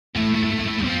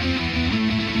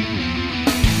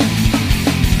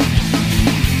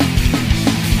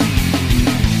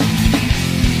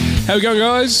How we going,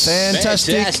 guys?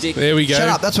 Fantastic. There we go. Shut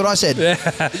up, that's what I said.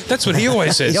 That's what he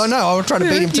always says. Yeah, I know, I'm trying to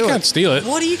beat him to You it. can't steal it.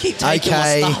 Why do you keep taking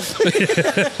my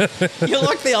stuff? You're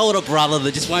like the older brother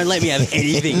that just won't let me have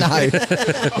anything. No. I'm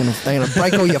going to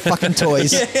break all your fucking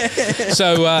toys.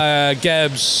 So,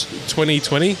 GABS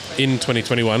 2020 in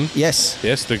 2021. Yes.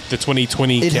 Yes, the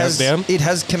 2020 countdown. It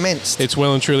has commenced. It's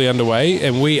well and truly underway,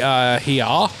 and we are here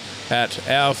at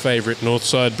our favourite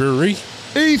Northside brewery.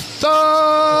 Ether!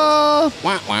 Wow,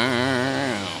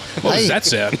 wow. What does that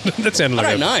sound? That sounded like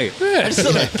I don't know. Yeah. I just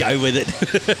thought I'd go with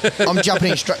it. I'm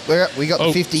jumping in straight. We got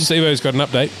the 50. Steve-O's got an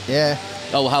update. Yeah.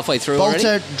 Oh, we're halfway through Bolter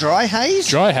already? Dry Haze?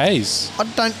 Dry Haze. I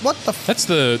don't... What the... That's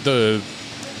the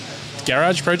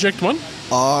Garage Project one?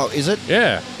 Oh, is it?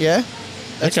 Yeah. Yeah.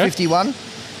 That's Okay. 51.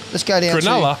 Let's go down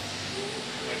Cronulla. to...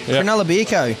 Yep. Cronulla Beer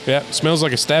Co. Yeah, smells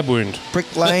like a stab wound.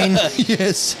 Brick Lane.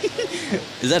 Yes.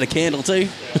 Is that a candle too?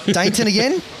 Dainton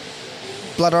again.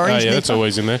 Blood Oh, Orange. yeah, that's Nipper.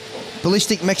 always in there.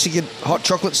 Ballistic Mexican Hot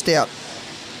Chocolate Stout.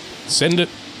 Send it.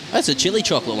 That's a chili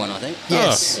chocolate one, I think.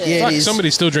 Yes. Oh, Yeah, fuck, it is. somebody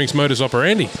still drinks modus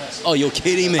operandi. Oh, you're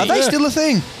kidding me. Are they still a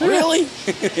thing? Really?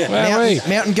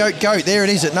 Mountain Goat. There it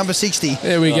is at number 60.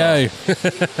 There we go.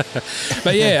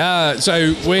 But yeah,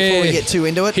 so Before we get too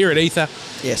into it. here at Ether.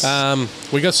 Yes.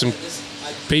 We got some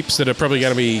peeps that are probably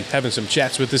going to be having some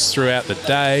chats with us throughout the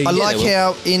day. I like they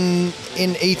will. how in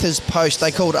Ether's post they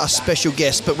called us special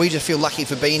guests, but we just feel lucky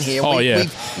for being here. Oh, yeah.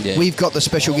 We've got the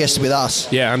special guests with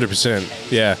us. Yeah,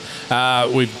 100%. Yeah.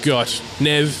 We've got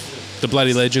Nev, the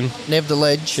bloody legend. Nev the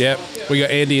Ledge. Yep. We got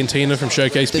Andy and Tina from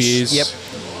Showcase Beers. Yep.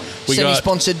 We got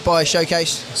Semi-sponsored by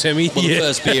Showcase. Semi. Well, the Yeah.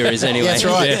 first beer is anyway. That's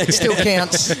right. Yeah. It still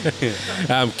counts.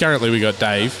 Currently, we got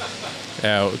Dave,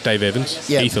 our Dave Evans,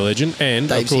 Yep. Ether legend, and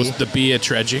Dave's of course here. the beer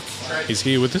tragic is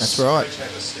here with us. That's right.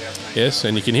 Yes,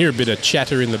 and you can hear a bit of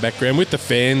chatter in the background with the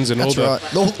fans and That's all right.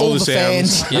 the All the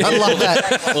sounds. fans. I love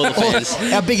that. All the fans.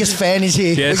 Our biggest fan is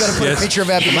here. Yes, We've got to put yes. a picture of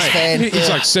our biggest fan. He's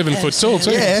like 7 foot tall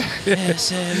too. Yeah.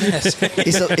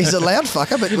 SMS. He's a loud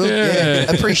fucker, but we'll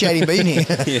appreciate him being here.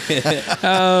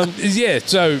 Yeah,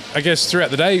 so I guess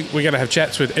throughout the day we're going to have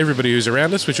chats with everybody who's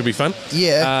around us, which will be fun.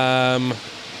 Yeah.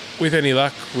 With any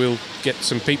luck, we'll get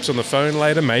some peeps on the phone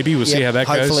later. Maybe we'll see Yep, how that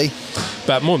hopefully. goes.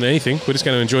 But more than anything, we're just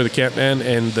going to enjoy the countdown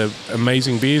and the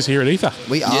amazing beers here at Ether.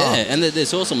 We are. Yeah, and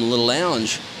there's also a little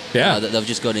lounge Yeah. that they've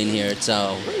just got in here. It's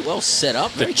very well set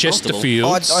up, The very comfortable.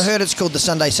 Chesterfields. I heard it's called the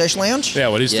Sunday Sesh Lounge. Yeah,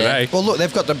 what is Yeah. today? Well, look,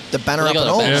 they've got the banner They up got and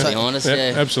a all. banner so behind us, Yep,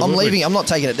 yeah. absolutely. I'm leaving. I'm not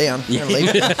taking it down. I'm gonna leave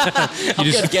it. I've got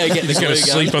to go get the Just going to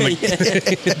glue sleep on gun.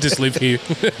 the. Just live here.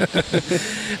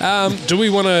 Do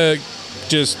we want to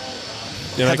just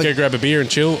go grab a beer and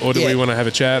chill, or do Yeah. we want to have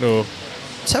a chat or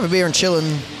Let's have a beer and chill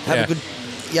and have Yeah. a good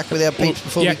yak with our peeps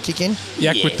before yak. we kick in.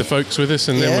 yak Yeah. with the folks with us,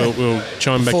 and Yeah. then we'll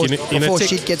chime back in a Before tick.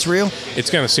 shit gets real. It's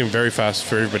going to seem very fast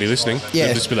for everybody listening. Yeah.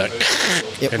 It'll just be like,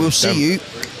 Yep, And we'll it's see done. you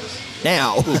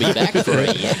now. We'll be back for a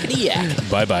yakety yak.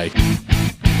 bye bye.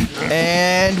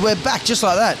 And we're back just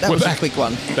like that. That We're was back. a quick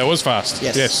one. That was fast.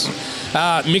 Yes.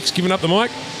 Mick's giving up the mic.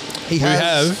 He We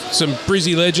has. have some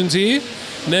Brizzy legends here.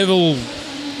 Neville,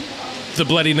 the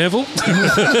bloody Neville.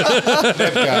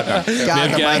 Gardner,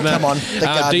 Nev mate. Come on. The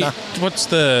Gardner. What's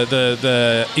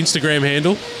the Instagram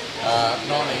handle?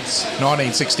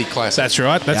 1960 classic. That's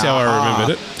right. That's how I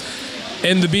remembered it.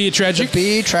 And the beer The tragic.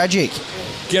 beer tragic.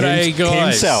 G'day,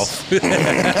 guys. Himself.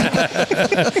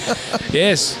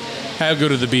 Yes. How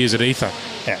good are the beers at Ether?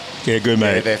 Yeah, good, yeah,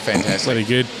 mate. they're fantastic. Bloody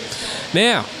good.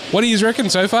 Now, what do you reckon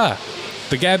so far?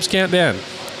 The GABS countdown.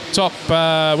 Top,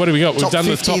 what do we got? We've Top done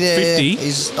 50 the top there 50.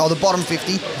 is the bottom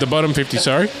 50. The bottom 50,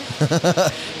 sorry.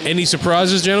 Any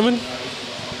surprises, gentlemen?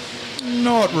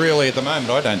 Not really at the moment,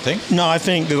 I don't think. No, I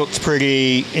think it looks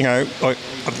pretty, I'm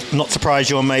not surprised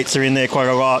your mates are in there quite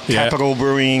a lot. Yeah. Capital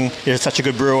Brewing, you're such a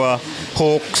good brewer.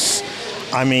 Hawks,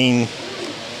 I mean,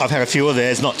 I've had a few of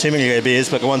theirs, not too many of their beers,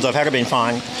 but the ones I've had have been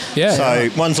fine. Yeah. So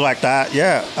ones like that,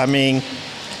 yeah. I mean,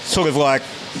 sort of like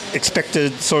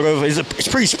expected, sort of. It's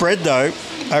pretty spread, though,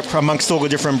 amongst all the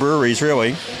different breweries,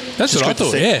 really. That's Just what I good to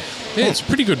thought, see. yeah. Yeah, it's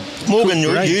pretty good. More than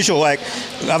Great. usual. Like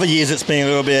other years, it's been a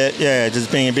little bit,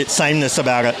 just being a bit sameness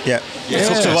about it. Yeah, Yeah, It I was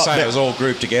looks a going to lot say it better. was all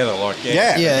grouped together. Like,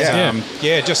 Yeah.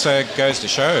 it just goes to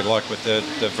show, like with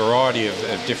the variety of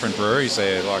different breweries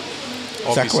there. Like,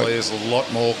 obviously, Exactly. there's a lot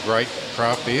more great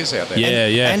craft beers out there. Yeah,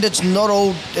 yeah. And it's not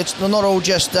all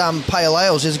just pale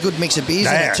ales. There's a good mix of beers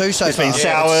in Yeah. it too so It's far. been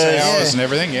Yeah, sours. sours and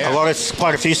everything. Yeah,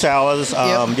 Quite a few sours.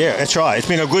 Yep. Yeah, that's right. It's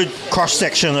been a good cross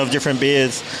section of different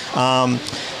beers.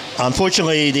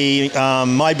 Unfortunately, the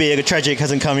My Beer, the Tragic,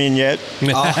 hasn't come in yet. Give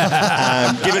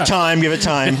it time.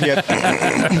 Yep.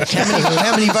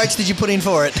 How many votes did you put in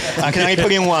for it? I can only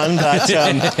put in one, but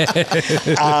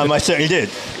I certainly did.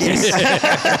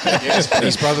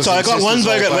 His brothers So I got one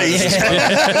vote at least.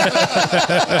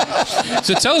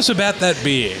 So tell us about that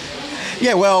beer.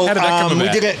 Yeah, well, How did that come we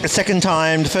about? did it a second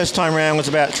time. The first time round was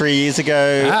about 3 years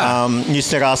ago.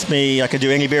 Newstead asked me I could do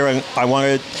any beer I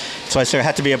wanted. So I said it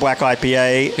had to be a black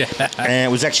IPA. And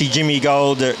it was actually Jimmy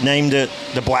Gold that named it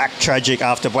the Black Tragic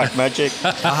after Black Magic.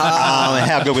 And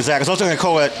how good was that? Because I was going to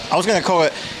call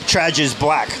it Trag is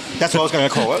Black. That's what I was going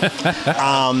to call it.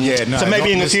 So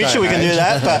maybe in the future we can do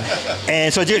that.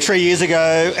 And so I did it 3 years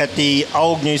ago at the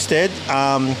old Newstead.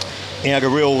 A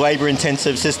real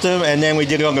labour-intensive system, and then we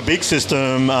did it on a big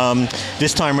system.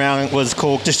 This time round it was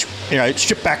called just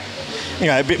stripped back,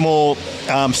 a bit more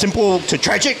simple to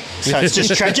tragic. So it's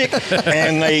just tragic,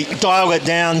 and they dial it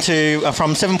down to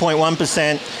from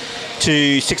 7.1%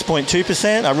 to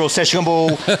 6.2%, a real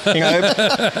sessionable,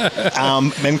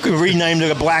 and renamed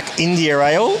it a Black India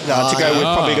Ale to go with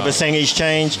probably the percentage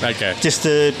change, just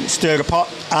to stir the pot.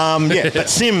 But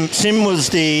Sim was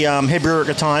the head brewer at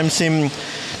the time. Sim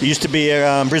used to be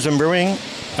at Brisbane Brewing.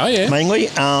 Mainly,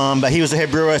 but he was the head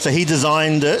brewer, so he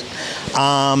designed it,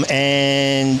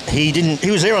 and he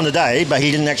was there on the day, but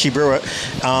he didn't actually brew it.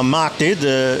 Mark did,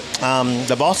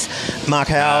 the boss, Mark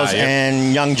Howes,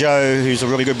 and young Joe, who's a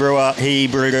really good brewer, he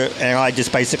brewed it, and I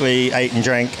just basically ate and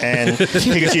drank and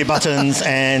hit a few buttons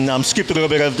and skipped a little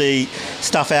bit of the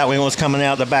stuff out when it was coming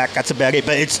out the back. That's about it,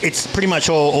 but it's pretty much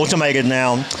all automated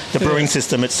now, the brewing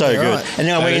system. It's so good. And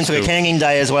then I went into the canning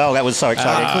day as well. That was so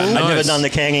exciting. I'd never done the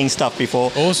canning stuff before.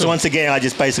 Awesome. So once again, I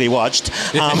just basically watched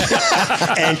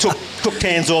and took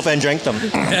cans off and drank them.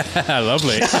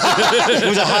 Lovely. It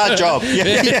was a hard job.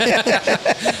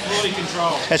 Quality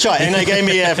control. That's right. And they gave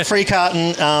me a free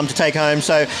carton to take home.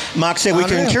 So Mark said, we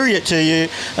can carry it to you.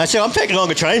 I said, I'm taking it on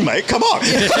the train, mate. Come on.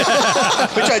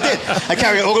 Which I did. I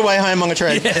carried it all the way home on the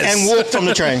train and walked from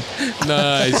the train.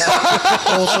 Nice.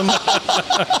 Awesome.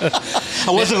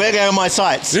 I wasn't let out of my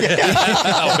sights.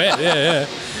 I'll bet. Yeah.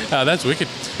 That's wicked.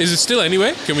 Is it still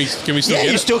anywhere? Can we still get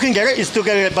it? You still can get it. You still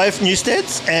get it at both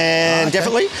Newsteads, and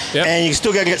definitely. Yep. And you can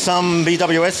still go get some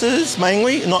BWSs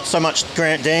mainly. Not so much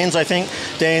Grant Dan's, I think.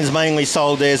 Dan's mainly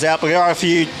sold theirs out, but there are a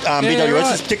few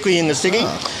BWSs, particularly in the city.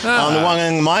 The one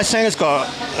in my centre's got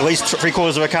at least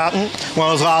 3/4 of a carton when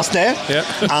I was last there.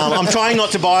 I'm trying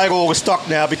not to buy all the stock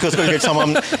now because I've got to give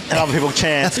someone and other people a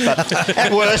chance, but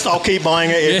at worst, I'll keep buying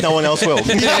it if no one else will.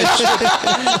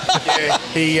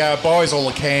 He buys all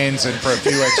the cans and for a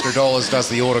few extra dollars does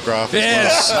the autograph as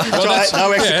well. That's right.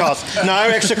 No extra cost. No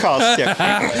extra cost.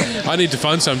 I need to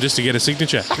find some just to get a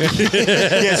signature. So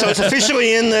it's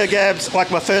officially in the GABS,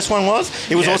 like my first one was.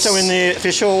 It was also in the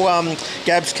official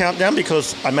GABS countdown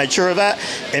because I made sure of that.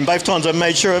 And both times I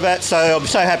made sure of that. So I'm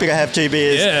so happy to have two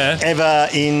beers ever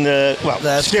in the,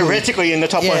 theoretically in the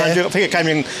top 100. I think it came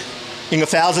in the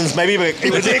thousands maybe, but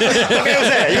it was there.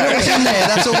 It was in there.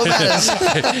 That's all that matters.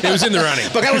 It was in the running.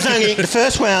 But that was only, the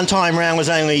first time round was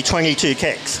only 22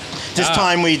 kegs. This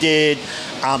time we did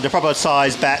the proper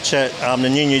size batch at the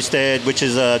new Newstead, which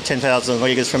is 10,000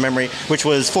 litres from memory, which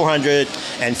was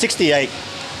 468,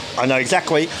 I know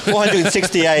exactly,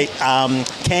 468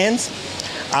 cans.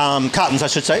 Cartons, I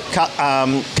should say.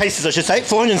 Cases, I should say.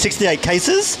 468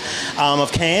 cases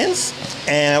of cans.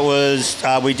 And it was,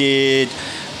 we did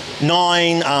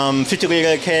 9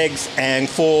 50-litre kegs and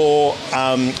 4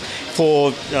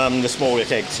 the smaller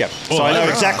kegs, So I know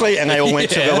exactly, and they all went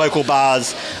to the local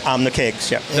bars, the kegs,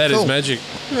 That is magic.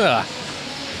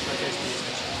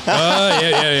 Well,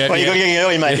 you got to get in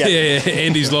early, mate.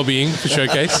 Andy's lobbying for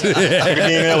showcase.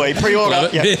 Get in early. Pre-order.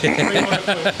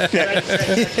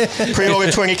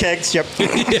 Pre-order 20 kegs. We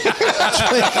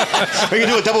can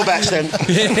do a double batch then.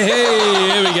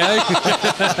 Here we go.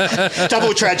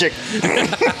 Double tragic.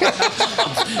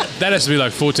 That has to be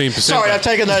like 14%. Sorry, I've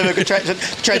taken over the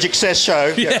tragic Sesh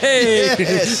show.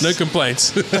 Yes. No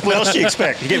complaints. What else do you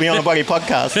expect? You get me on a bloody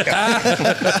podcast.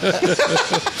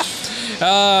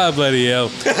 Bloody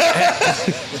hell.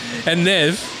 And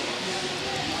Nev,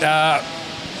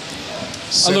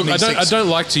 look, I don't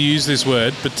like to use this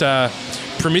word, but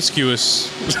promiscuous.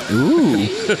 Ooh.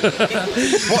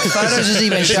 What photos is he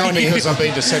been showing you? Because I've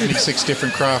been to 76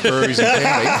 different craft breweries in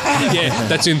Candy. Yeah,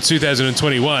 that's in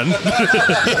 2021.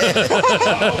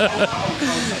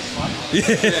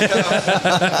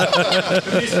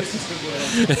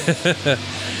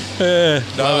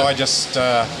 No, I just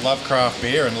love craft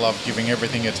beer and love giving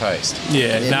everything a taste.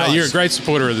 Nice. You're a great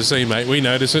supporter of the scene, mate. We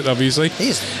notice it, obviously. He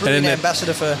is brilliant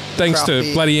ambassador for thanks craft to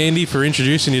beer. bloody Andy for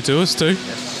introducing you to us too.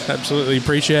 Absolutely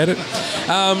appreciate it.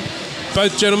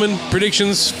 Both gentlemen,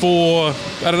 predictions for,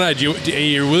 I don't know, are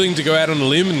you willing to go out on a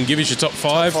limb and give us your top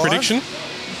five prediction?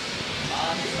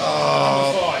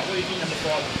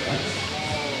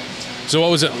 So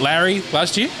what was it, Larry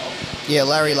last year? Yeah,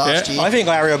 Larry last year. I think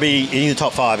Larry will be in the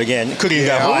top 5 again. Could even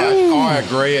go higher. I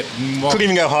agree. Could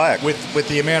even go higher. With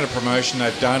the amount of promotion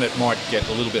they've done, it might get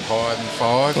a little bit higher than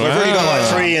 5. We've already got like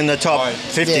 3 in the top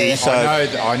 50. Yeah. So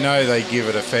I know they give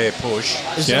it a fair push.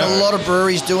 There's been a lot of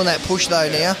breweries doing that push though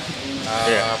now.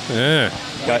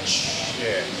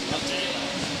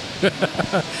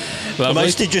 The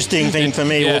most interesting thing for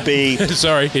me will be...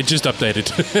 Sorry, it just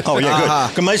updated. Oh, yeah,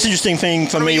 good. The most interesting thing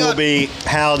for me will be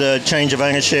how the change of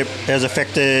ownership has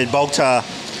affected Baltar.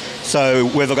 So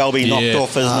whether they'll be knocked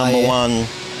off as number one,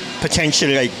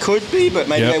 potentially they could be, but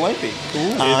maybe they won't be.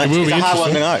 It will it's be a hard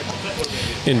one to know.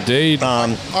 Indeed.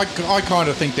 I kind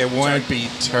of think there won't be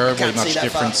terribly much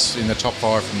difference in the top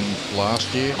 5 from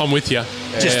last year. I'm with you.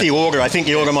 Just the order. I think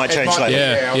the order might change slightly.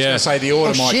 I was going to say the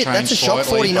order might change that's a shock,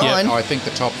 slightly. 49. I think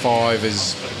the top 5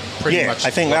 is pretty much...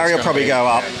 I think Larry will probably go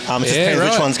up. It just depends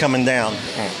which one's coming down.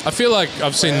 I feel like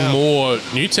I've seen more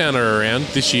Newtowner around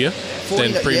this year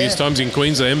than previous times in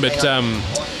Queensland,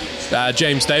 but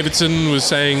James Davidson was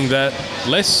saying that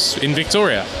less in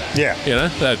Victoria. Yeah. You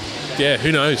know,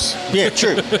 who knows? Yeah,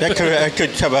 true. That could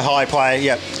have a high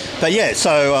play, But yeah,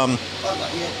 so...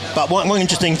 but one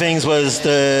interesting things was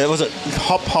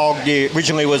Hop Hog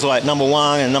originally was like number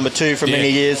 1 and number 2 for many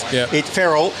years. Yeah.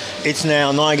 Feral, it's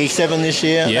now 97 this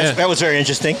year. Yeah. That was very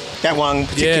interesting. That one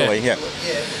particularly,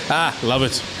 Love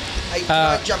it. Hey,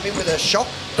 can I jump in with a shock?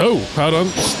 Oh, hold on.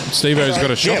 Steve-O's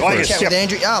got a shot for us. Chat with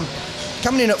Andrew.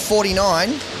 Coming in at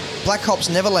 49, Black Hops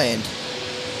Neverland.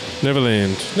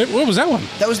 Neverland. What was that one?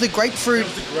 That was the grapefruit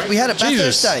we had at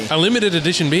Bathurst Day. A limited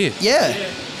edition beer. Yeah.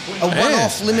 A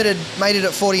one-off limited made it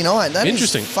at 49. That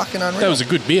Interesting. is fucking unreal. That was a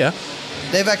good beer.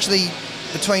 They've actually,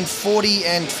 between 40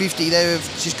 and 50, they've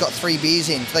just got 3 beers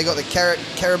in. They got the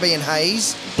Caribbean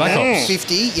Haze. Black Hops.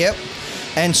 50, yep.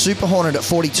 And Super Hornet at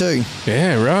 42.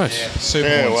 Yeah, right. Super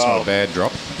Hornet's not a bad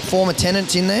drop. Former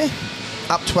tenants in there.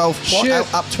 Up 12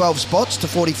 spots to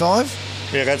 45.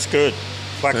 Yeah, that's good.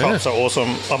 Black Hops are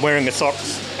awesome. I'm wearing the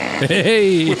socks.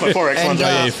 Hey! With my 4X ones.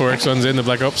 4X ones in the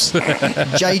Black Ops.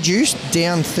 J Juice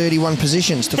down 31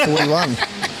 positions to 41.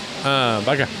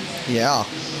 Bugger. Yeah.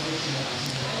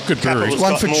 Good brewery.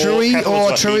 One for Truey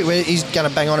or Truey. He's going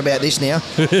to bang on about this now.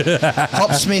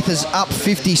 Hopsmith is up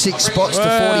 56 spots to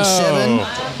 47.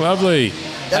 Lovely.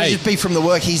 That'll just be from the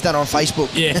work he's done on Facebook.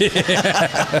 Yeah.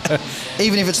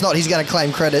 Even if it's not, he's going to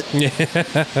claim credit.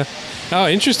 Yeah. Oh,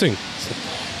 interesting.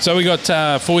 So we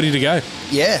got 40 to go.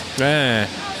 Yeah.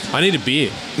 I need a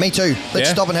beer. Me too. Let's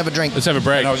stop and have a drink. Let's have a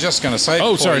break. And I was just going to say,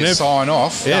 Nev. sign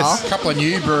off, Yes. a couple of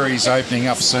new breweries opening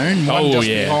up soon. One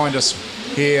behind us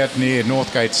here near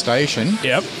Northgate Station.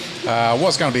 Yep.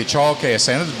 Was going to be a childcare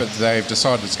centre, but they've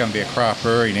decided it's going to be a craft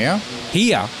brewery now.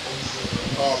 Here?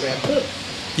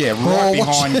 Yeah, right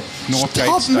behind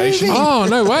Northgate Station. Oh,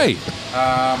 no way.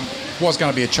 Was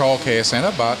going to be a childcare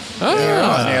centre, but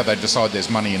now they decide there's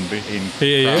money in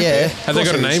Yeah. Have they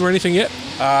got a name or anything yet?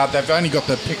 They've only got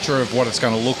the picture of what it's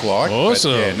going to look like.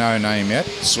 Awesome. But no name yet.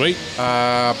 Sweet.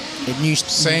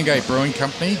 Sandgate Brewing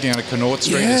Company down at Connaught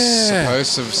Street is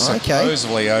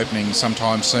supposedly opening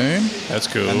sometime soon. That's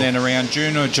cool. And then around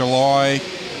June or July,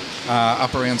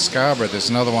 up around Scarborough,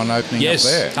 there's another one opening up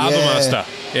there. Harbour Master.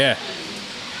 Yeah.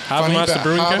 Harbour Master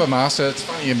Brewing Company? Harbour Master, it's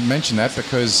funny you mentioned that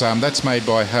because that's made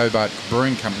by Hobart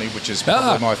Brewing Company, which is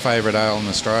probably my favourite ale in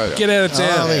Australia. Get out of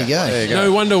town. Oh, there you go.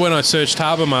 No wonder when I searched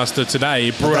Harbour Master today,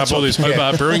 it brought up all this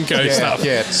Hobart Brewing Co. stuff.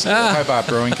 Yeah, it's Hobart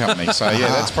Brewing Company. So,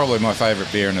 that's probably my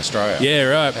favourite beer in Australia. Yeah,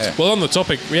 right. Yeah. Well, on the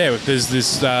topic, there's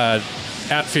this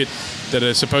outfit that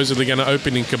are supposedly going to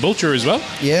open in Caboolture as well.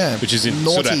 Yeah. Which is in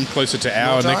sort of closer to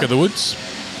our neck of the woods.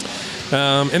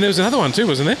 And there was another one too,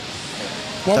 wasn't there?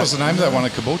 What was the name of that one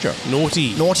at Caboolture?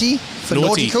 Naughty. Naughty? For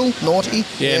nautical? Naughty?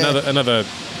 Yeah, another.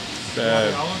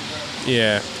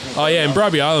 Yeah. Oh, yeah, and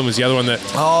Bribey Island was the other one that he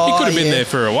could have been there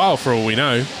for a while, for all we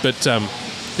know. But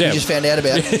You just found out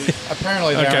about it.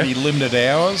 Apparently, they're only limited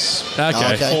hours. Okay.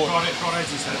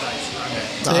 Fridays and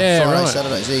Saturdays. Fridays,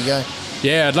 Saturdays. There you go.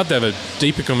 Yeah, I'd love to have a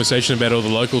deeper conversation about all the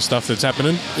local stuff that's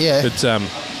happening. Yeah. But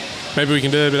maybe we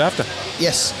can do that a bit after.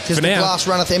 Yes, because the now, glass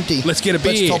runneth empty. Let's get a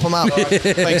beer. Let's top them up.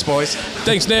 Thanks, boys.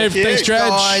 Thanks, Nev. Thanks, Traj.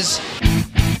 Guys.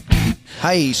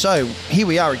 Hey, so here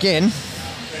we are again.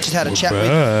 Just had a chat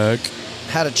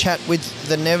with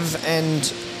the Nev and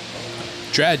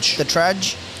Traj. the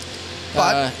Traj.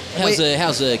 But how's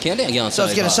the countdown going? so I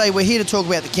was going to say, we're here to talk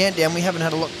about the countdown. We haven't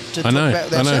had a lot to talk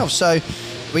about with I know. ourselves. So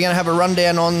we're going to have a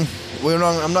rundown on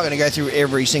I'm not going to go through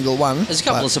every single one. There's a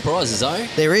couple of surprises, though.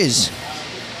 There is.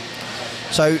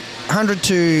 So 100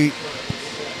 to.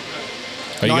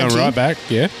 Are you 90. going right back?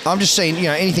 Yeah. I'm just saying,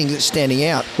 anything that's standing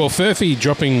out. Well, Furphy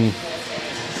dropping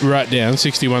right down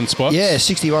 61 spots. Yeah,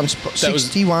 61 spots.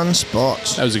 61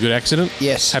 spots. That was a good accident.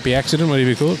 Yes. Happy accident, whatever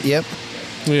you call it. Yep.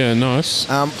 Yeah, nice.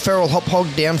 Feral Hop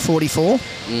Hog down 44.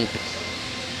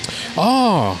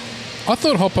 Oh, I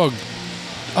thought Hop Hog.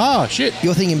 Oh, shit.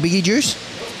 You're thinking Biggie Juice?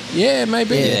 Yeah,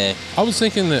 maybe. Yeah. I was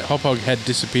thinking that Hop Hog had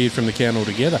disappeared from the count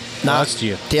altogether last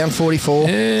year. Down 44.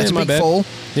 Yeah, That's a my big bad. fall.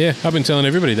 Yeah, I've been telling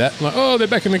everybody that. Like, oh, they're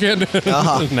back in the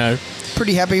count. No.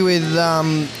 Pretty happy with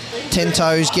 10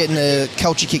 Toes getting a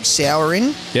Culture Kick Sour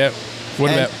in. Yeah.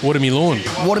 What And- about Watermelon?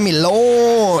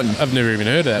 Watermelon. I've never even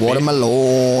heard of that. beer.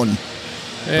 Watermelon.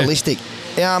 Yeah. Ballistic.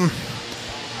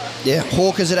 Yeah,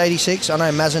 Hawkers at 86. I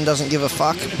know Mazen doesn't give a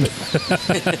fuck.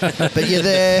 But you're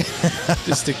there.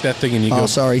 Just stick that thing in your Oh, gob.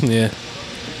 sorry. Yeah.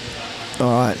 All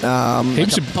right.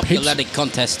 Heaps of Popularity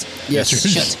contest. Yes.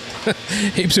 Shit.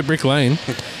 heaps of Brick Lane.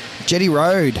 Jetty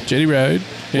Road. Jetty Road.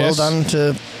 Yes. Well done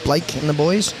to Blake and the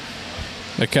boys.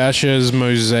 Akasha's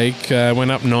Mosaic went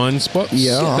up 9 spots.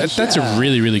 Yeah. That's a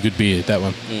really, really good beer, that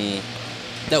one.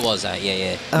 That was that,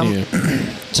 yeah. Yeah.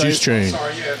 So- Juice Train.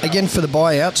 Again for the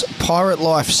buyouts, Pirate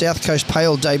Life South Coast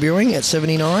Pale debuting at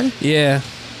 79. Yeah.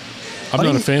 I'm not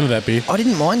a didn't- fan of that beer. I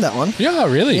didn't mind that one. Yeah,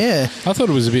 really? Yeah. I thought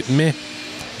it was a bit meh.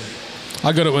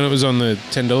 I got it when it was on the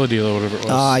 $10 deal or whatever it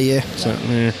was. Ah, yeah. So,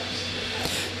 yeah.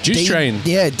 Juice Train.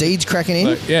 Yeah, Deed's cracking in.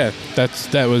 Like, yeah,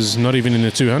 that was not even in the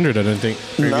 200, I don't think.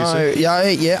 No,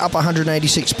 Previously. yeah, up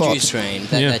 186 spots. Juice Train.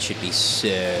 That should be so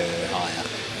higher.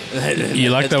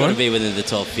 You like It's that got one? to be within the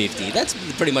top 50. That's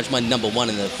pretty much my number one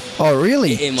in the Oh,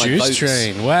 really? in my Juice votes.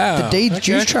 Train. Wow. The Deed Okay.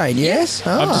 Juice Train, yes? Yes.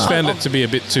 I've just Ah. found it to be a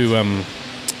bit too.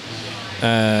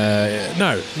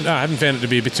 No, I haven't found it to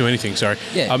be a bit too anything. Sorry.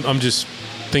 Yeah. I'm just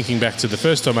thinking back to the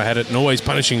first time I had it, and always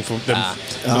punishing for them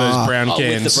for those brown Oh,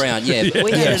 cans. with the brown, yeah.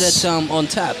 We had Yes. it at, on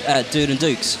tap at Dude and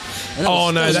Duke's. And that Oh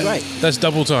was, no, that was that- great. that's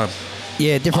double time.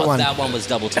 Yeah, different one. That one was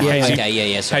double time. Yeah. Hazy-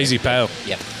 Okay, yeah. Sorry. Hazy pale.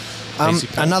 Yep. Hazy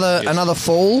pale. Yes. Another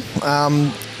fall.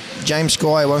 James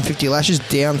Squire 150 lashes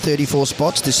down 34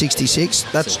 spots to 66.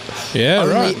 That's Yeah,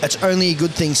 right. It's only a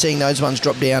good thing seeing those ones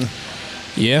drop down.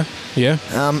 Yeah.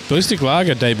 Ballistic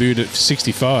Lager debuted at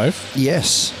 65.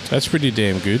 Yes. That's pretty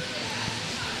damn good.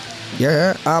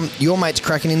 Yeah. Your mate's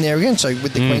cracking in there again. So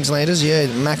with the Queenslanders, yeah,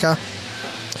 Macca.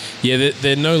 Yeah,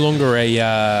 they're no longer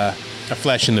a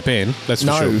flash in the pan. That's for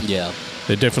No. sure. Yeah.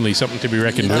 They're definitely something to be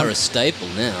reckoned They're a with. staple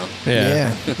now.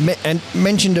 Yeah. And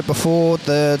mentioned it before,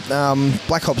 the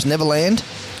Black Ops Neverland.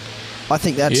 I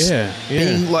think that's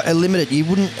being like a limited. You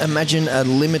wouldn't imagine a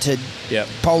limited Yep.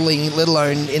 polling, let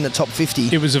alone in the top 50.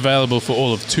 It was available for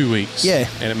all of 2 weeks. Yeah.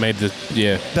 And it made the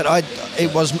But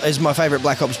it was my favourite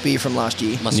Black Ops beer from last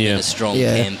year. Must have Yeah. been a strong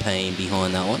Yeah. campaign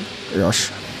behind that one. Gosh.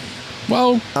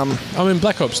 Well, I mean,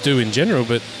 Black Ops do in general,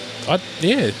 but I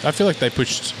feel like they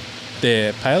pushed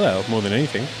their pale ale more than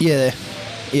anything. Yeah,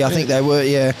 I think they were.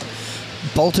 Yeah,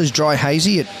 Bolter's Dry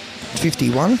Hazy at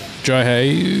 51. Dry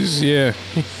haze, yeah.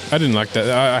 I didn't like that.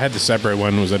 I had the Sabro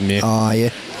one. Was a meh. Oh yeah.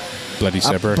 Bloody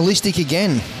Sabro. Ballistic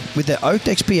again with the Oaked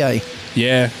XPA.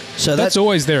 Yeah. So that's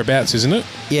always thereabouts, isn't it?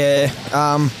 Yeah.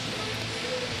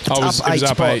 It was up 8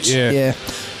 up spots. 8, yeah.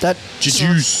 That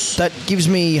Juice. that gives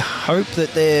me hope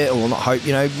that they're, or not hope.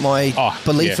 My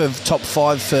belief yeah. of top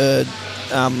 5 for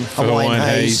For Hawaiian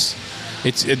Haze.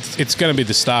 It's going to be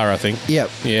the star, I think. Yep.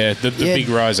 Yeah, the Yeah. big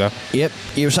riser. Yep.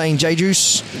 You were saying J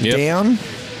Juice Yep. down.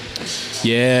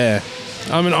 Yeah.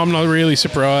 I mean, I'm not really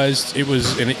surprised. It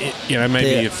was, maybe Yeah.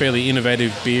 a fairly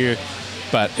innovative beer,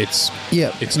 but it's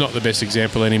Yep. it's not the best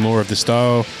example anymore of the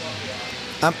style.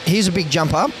 Here's a big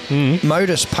jump up.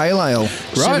 Modus Pale Ale,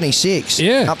 76.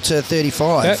 Yeah. Up to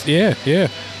 35. Yeah.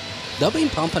 They've been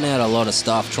pumping out a lot of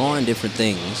stuff, trying different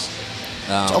things.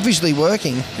 It's obviously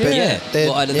working. But Yeah,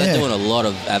 they're they're doing a lot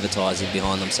of advertising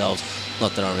behind themselves.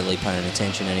 Not that I'm really paying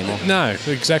attention anymore. No,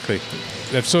 exactly.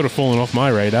 They've sort of fallen off my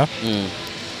radar.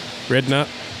 Red Nut.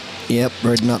 Yep,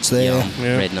 Red Nuts there. Yum,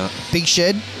 Yeah. Red Nut. Big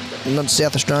Shed, not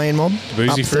South Australian mob.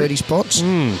 Boozy up Fruit. 30 spots.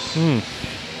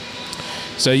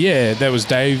 So yeah, that was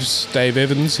Dave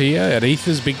Evans here at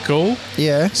Ether's big call.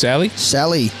 Yeah. Sally.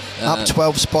 Sally, up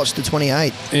 12 spots to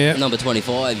 28. Yeah. Number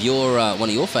 25, you're one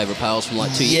of your favourite pales from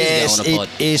like 2 years Yes, ago on a pod.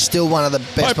 it is still one of the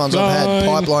best ones I've had.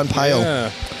 Pipeline Pale.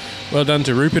 Yeah. Well done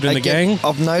to Rupert and the gang.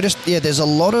 I've noticed, there's a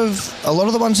lot of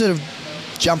the ones that have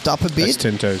jumped up a That's bit.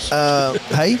 10 toes.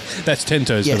 Hey? That's 10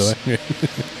 toes, Yes. by the way.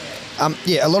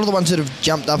 A lot of the ones that have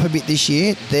jumped up a bit this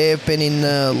year, they've been in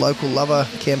the local lover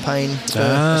campaign for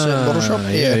a certain bottle shop.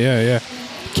 Yeah.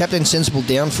 Captain Sensible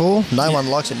downfall. No one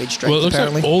likes a mid-strength, Well, it looks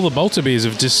apparently. like all the Bolter beers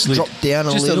have just slipped Dropped down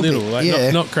just a little bit. like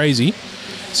Yeah. not crazy.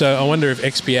 So I wonder if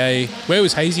XPA... Where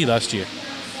was Hazy last year?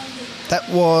 That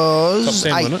was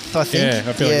Top 10, 8th, wasn't it? I think. Yeah,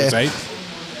 I feel like it was 8th.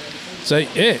 So,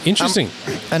 yeah, interesting.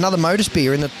 Another Modus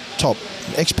beer in the top.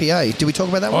 XPA. Did we talk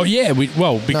about that one? Oh, yeah.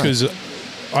 Because...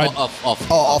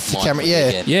 Off the camera,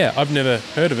 yeah. Yeah, I've never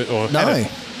heard of it or No. had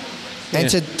it. And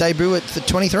to debut at the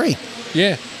 23.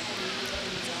 Yeah.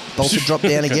 Bolter dropped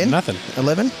down Got again. nothing.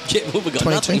 11. Yeah, well, we got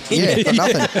 22. nothing. Yeah, got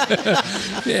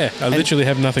nothing. Yeah, I literally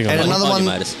have nothing on And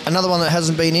that. another one that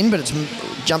hasn't been in, but it's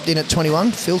jumped in at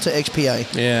 21. Filter XPA.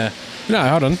 Yeah. No,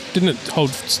 hold on. Didn't it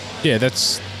hold... Yeah,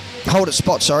 that's... Hold at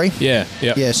spot, sorry. Yeah,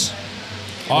 yeah. Yes.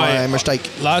 My mistake.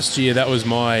 Last year, that was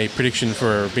my prediction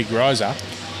for a big riser,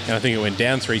 and I think it went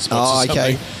down 3 spots or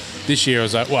okay. something. This year, I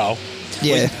was like, well...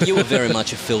 Yeah. Well, you were very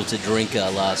much a filter drinker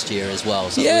last year as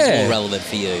well, so it Yeah. was more relevant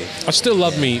for you. I still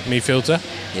love me filter.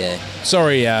 Yeah.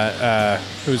 Sorry,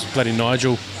 who's bloody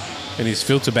Nigel and his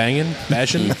filter bashing.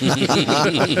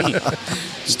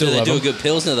 Still Do they love do a him. good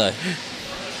Pilsner, though?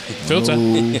 Filter?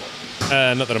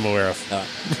 Not that I'm aware of.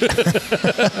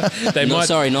 Oh. They Not might.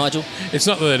 sorry, Nigel. It's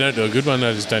not that they don't do a good one.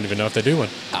 I just don't even know if they do one.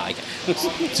 Oh, okay.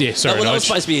 Yeah, sorry, Well, that was Nige.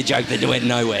 supposed to be a joke that went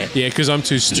nowhere. Yeah, because I'm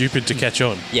too stupid to catch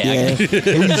on. Yeah. Yeah.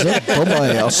 Who's that from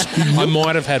my house? I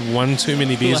might have had one too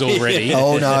many beers already.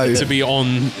 Oh, no. To be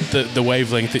on the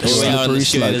wavelength that We you're are on the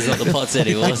slippery scooters, not the pots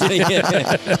anymore. So,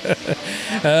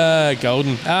 yeah.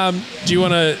 golden. Do you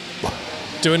want to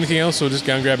do anything else or just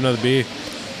go and grab another beer?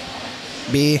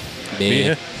 Beer.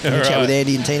 Beer? We'll All chat with right.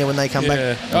 Andy and Tina when they come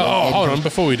Yeah. back. Hold on.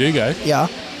 Before we do go, Yeah.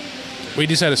 we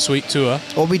just had a sweet tour.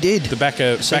 Well, we did. The back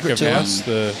of Secret tour. house.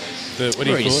 The what do you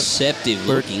Very call it? deceptive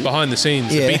looking. Behind the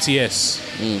scenes. Yeah. The BTS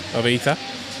of Ether.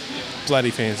 Bloody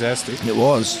fantastic. It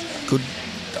was. Good.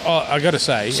 Oh, I got to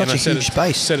say, Such and a I said huge it,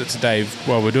 space. said it to Dave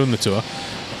while we're doing the tour.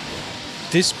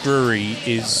 This brewery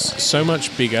is so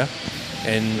much bigger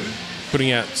and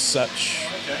putting out such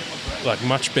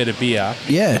much better beer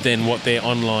Yeah. than what their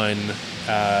online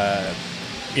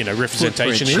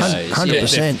representation is. Footprint shows.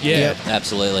 100%. Yeah. Yep.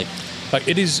 Absolutely. Like,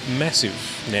 it is massive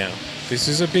now. This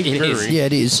is a big It is. brewery. Yeah,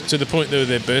 it is. To the point that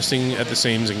they're bursting at the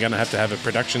seams and going to have a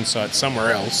production site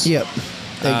somewhere else. Yep.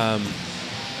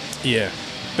 Yeah.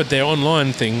 But their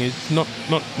online thing is not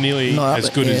nearly Not up as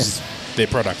it, good yeah. as their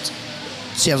product.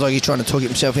 Sounds like he's trying to talk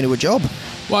himself into a job.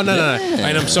 Well, no.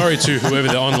 And I'm sorry to whoever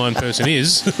the online person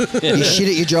is. You shit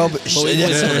at your job. Well, we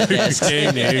want some of the best.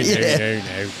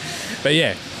 No. But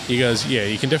yeah, you guys,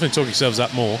 you can definitely talk yourselves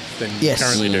up more than Yes. you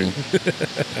currently do.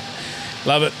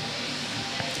 Love it.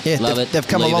 Yeah, Love they've, it. they've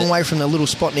come a Leave long it. way from the little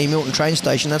spot near Milton train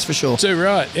station, that's for sure. Too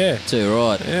right, yeah. Too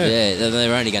right. Yeah. Yeah,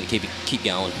 they're only going to keep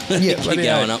going. Yeah. keep Bloody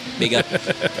going hell. up, bigger,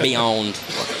 beyond.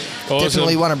 Awesome.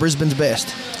 Definitely one of Brisbane's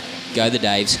best. Go the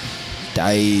Daves.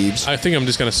 Dave's. I think I'm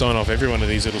just going to sign off every one of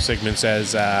these little segments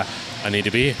as I need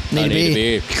a beer. Need I a need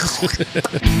beer. a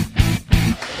beer.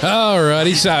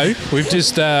 Alrighty, so we've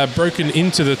just broken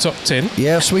into the top 10.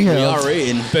 Yes, we We have. are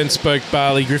in. Ben Spoke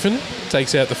Barley Griffin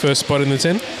takes out the first spot in the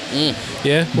 10.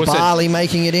 Yeah, what's Barley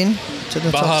making it in to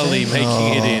the that? top Barley 10.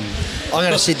 making it in. I'm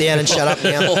going to sit down and shut up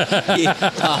now.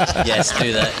 Yes,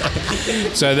 do that.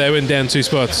 So they went down 2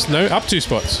 spots. No, up 2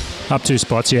 spots, Up 2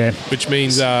 spots, yeah. which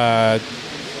means The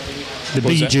What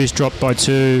was Biggie that? Juice dropped by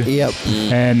 2, Yep.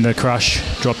 and the Crush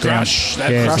dropped Crush.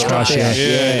 down. That Yeah, Crush the dropped Crush, down.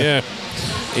 yeah. yeah.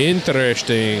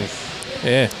 Interesting.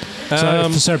 Yeah.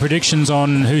 So predictions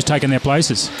on who's taking their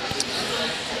places.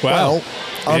 Well,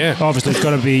 yeah. Obviously, it's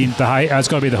got to be it's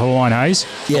got to be the Hawaiian Haze,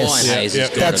 Yes. Hawaiian Haze Yep,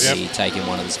 has got yep, to be taking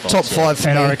one of the spots. Top yeah. 5 for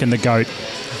and me. I reckon the Goat.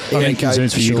 Yeah, Any Goat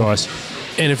concerns for for you sure. guys?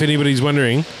 And if anybody's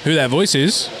wondering who that voice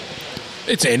is,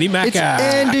 it's Andy Macca. It's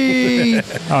Andy.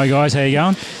 Hi guys, how you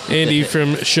going? Andy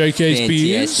from Showcase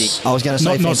Beers. Fantastic. I was going to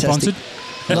say Not fantastic. sponsored.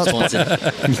 Not sponsored.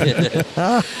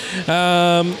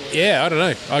 Yeah, I don't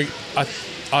know.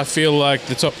 I feel like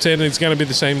the top 10 is going to be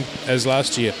the same as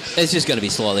last year. It's just going to be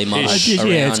slightly muddled Ish. around.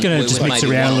 Yeah, it's gonna with just mix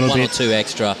maybe around a little one bit. or two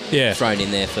extra Yeah. thrown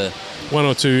in there for. 1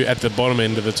 or 2 at the bottom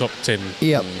end of the top 10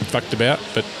 Yep. fucked about,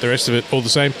 but the rest of it all the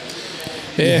same.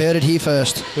 You Yeah. heard it here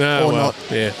first. No, or well, not.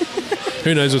 yeah.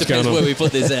 Who knows what's Depends going where on? we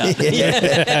put this out.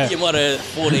 Yeah. You might have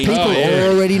 14. People yeah.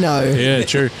 already know. Yeah,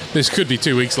 true. This could be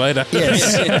 2 weeks later.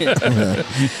 Yes.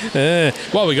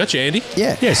 Well, we got you, Andy.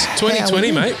 Yeah. Yes. 2020,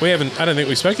 How are mate. I don't think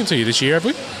we've spoken to you this year, have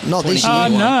we? Not this year.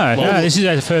 No, Well, this is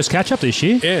our first catch up this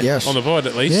year. Yeah, Yes. on the pod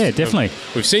at least. Yeah, definitely.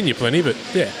 We've seen you plenty, but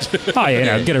yeah. Oh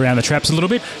yeah, get around the traps a little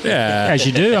bit. Yeah. As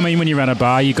you do. I mean, when you run a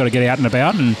bar, you've got to get out and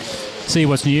about and see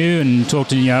what's new and talk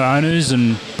to owners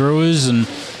and brewers and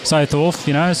so forth.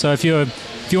 So if you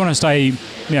want to stay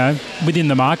within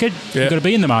the market, you've got to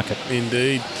be in the market.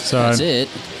 Indeed. So That's it.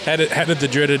 How did the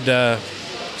dreaded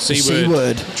C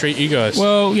word treat you guys?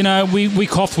 Well, we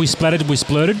coughed, we splattered, we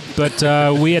splurted, but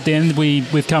we at the end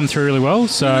we've come through really well.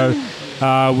 So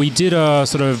we do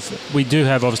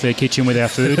have obviously a kitchen with our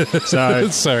food. So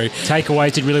sorry,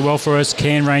 takeaways did really well for us.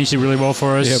 Can range did really well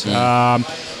for us. Yep.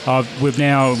 We've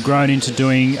now grown into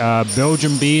doing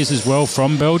Belgian beers as well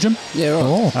from Belgium. Yeah,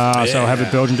 right. So I have a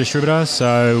Belgian distributor.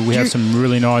 So we have some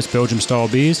really nice Belgium-style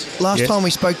beers. Last time we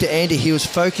spoke to Andy, he was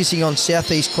focusing on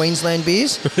Southeast Queensland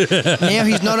beers. Now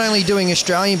he's not only doing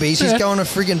Australian beers, he's going to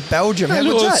friggin' Belgium. How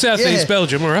good's that? Southeast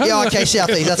Belgium, all right? Yeah, okay,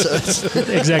 Southeast. That's it.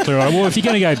 Exactly right. Well, if you're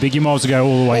going to go big, you might as well go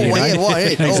all the way in.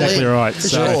 Exactly right. For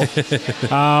so, sure.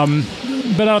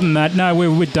 But other than that, no,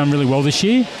 we've done really well this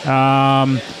year.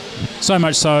 So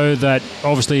much so that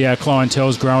obviously our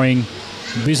clientele's growing,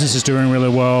 business is doing really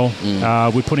well.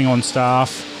 We're putting on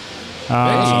staff.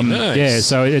 Nice. Yeah,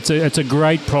 so it's a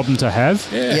great problem to have.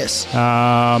 Yeah. Yes.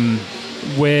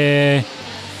 Where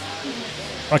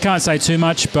I can't say too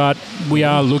much, but we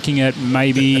are looking at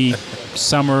maybe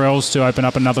somewhere else to open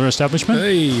up another establishment.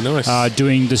 Hey, nice.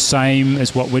 Doing the same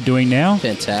as what we're doing now.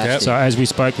 Fantastic. So as we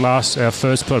spoke our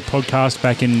first podcast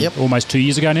back in almost 2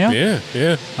 years ago now. Yeah.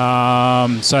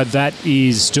 So that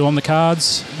is still on the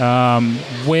cards.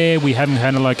 Where we haven't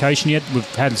had a location yet, we've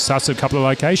had such a couple of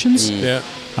locations. Yeah.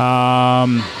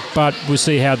 But we'll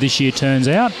see how this year turns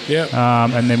out. Yeah.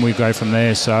 And then we go from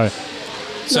there. So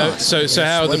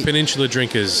how are the Peninsula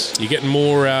drinkers? You getting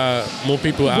more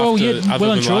people after other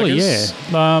than truly,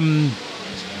 lagers?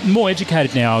 More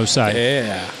educated now, I would say.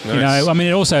 Yeah, nice.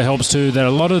 It also helps too that a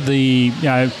lot of the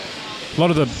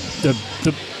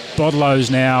bottle-os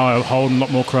now are holding a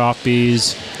lot more craft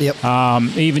beers. Yep.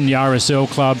 Even the RSL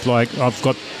club, like I've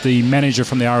got the manager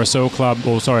from the RSL club,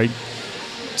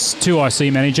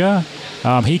 2IC manager.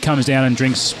 He comes down and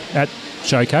drinks at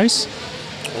Showcase.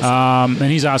 And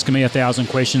he's asking me 1,000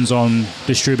 questions on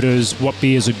distributors, what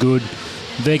beers are good.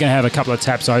 They're going to have a couple of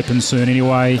taps open soon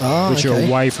anyway, which are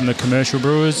away from the commercial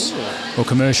brewers or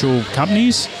commercial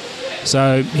companies.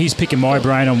 So he's picking my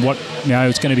brain on what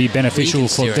is going to be beneficial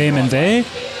for them and there.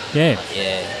 Yeah.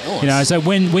 Yeah. Nice. So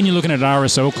when you're looking at an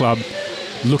RSL club,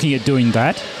 looking at doing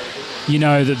that,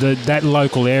 that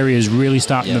local area is really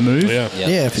starting to move.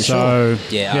 Yeah, for sure.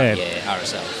 Yeah,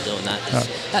 RSL doing that.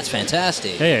 That's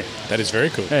fantastic. Yeah, that is very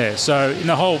cool. Yeah, so in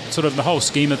the whole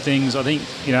scheme of things, I think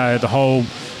the whole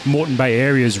Moreton Bay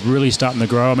area is really starting to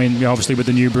grow. I mean, obviously with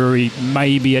the new brewery,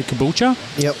 maybe at Caboolture.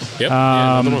 Yep.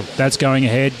 Another one. That's going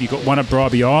ahead. You've got one at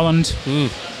Bribie Island.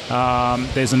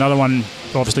 There's another one,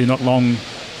 obviously not long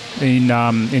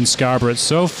in Scarborough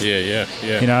itself. Yeah.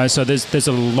 So there's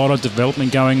a lot of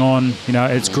development going on.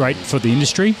 It's great for the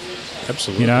industry.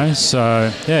 Absolutely.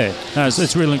 So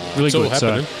it's really it's good. All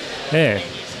happening.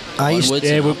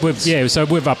 So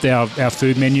we've upped our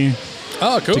food menu.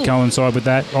 Oh, cool. To coincide with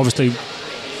that, obviously.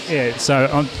 Yeah.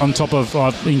 So on top of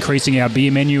increasing our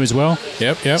beer menu as well.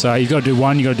 Yep. So you've got to do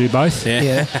one, you've got to do both.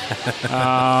 Yeah.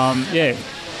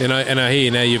 And I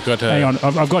hear now you've got... Hang on,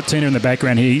 I've got Tina in the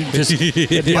background here. Just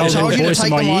get the I told you to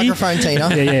take the microphone, Tina.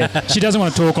 Yeah. She doesn't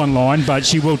want to talk online, but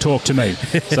she will talk to me.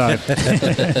 So...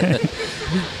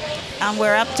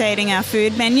 we're updating our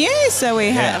food menu, so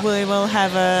we will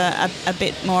have a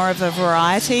bit more of a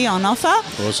variety on offer.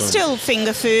 Awesome. Still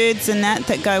finger foods and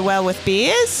that go well with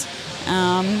beers.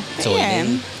 So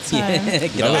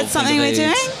that's something we're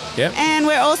doing. Yep. And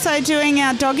we're also doing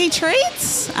our doggy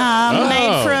treats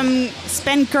made from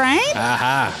spent grain.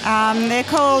 They're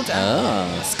called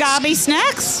Scarby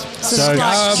Snacks.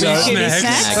 Scarby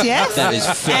snacks, yes. That is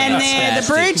fantastic. And they're the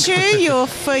brew chew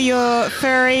for your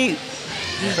furry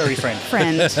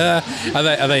friend.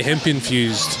 Are they hemp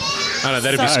infused? Oh no,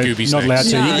 that'd be Scooby snacks. Not allowed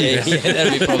to. No. Yeah,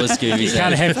 that'd be proper Scooby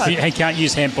snacks. You can't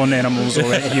use hemp on animals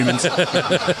or humans.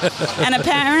 And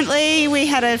apparently we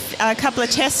had a couple of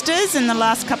testers in the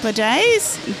last couple of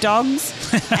days, dogs,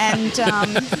 and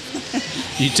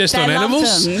you test on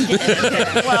animals?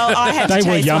 Well, I had they to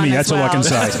were taste yummy. one That's as all I can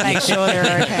well, say. to make sure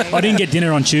they're okay. I didn't get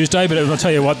dinner on Tuesday, but I'll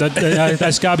tell you what, those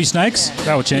Scarby snakes,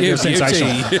 they were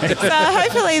sensational. So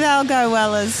hopefully they'll go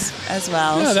well as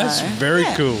well. Yeah, that's very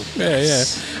cool. Yeah.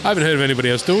 I haven't heard of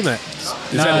anybody else doing that.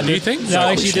 Is that a new thing? No,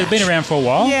 actually, they've been around for a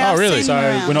while. Yeah, oh, really? So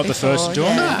we're not the first to do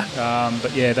them. Yeah.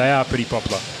 But yeah, they are pretty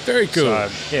popular. Very cool.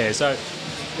 So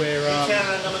we're...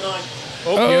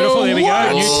 Oh, beautiful. There we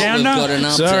go. New town We've got an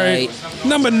update. Sorry.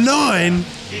 Number 9?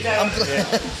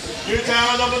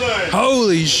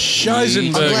 Holy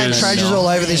shizenburgers. I'm glad Trajan's all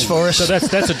over this for us. So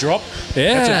that's a drop.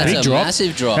 Yeah. That's a big That's a drop.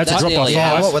 massive drop. That's a drop by nearly five.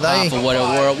 half- What were they? half of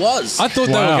where it was. I thought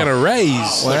they Wow. were going to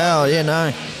raise. Wow, yeah,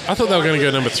 no. I thought they were going to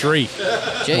go number 3.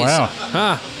 Jeez.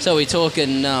 Wow. So we're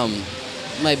talking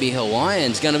maybe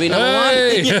Hawaiian's going to be number 1.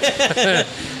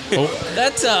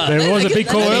 That's there was a big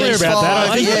call earlier about that.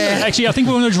 I think, actually, I think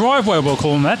we were in the driveway. We were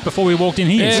calling that before we walked in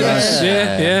here.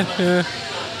 Yeah,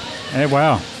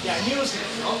 wow.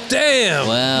 Damn.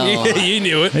 Wow. You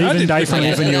knew it. Even Dave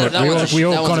even knew it. We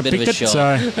all kind of picked it.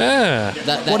 So.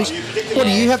 What do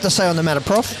you have to say on the matter,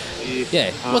 Prof?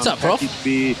 Yeah. What's up, Prof? Packaged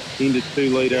beer into 2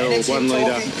 litre or 1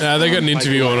 litre. They got an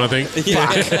interview on, I think.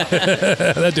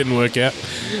 That didn't work out.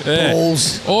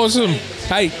 Balls. Awesome.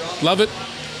 Hey, love it.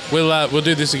 We'll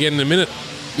do this again in a minute.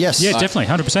 Yes. Yeah, definitely,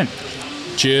 100%.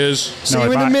 Cheers. See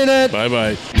you in a minute.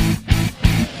 Bye-bye.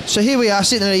 So here we are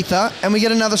sitting at Ether, and we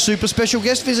get another super special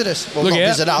guest visit us. Well, Look not out.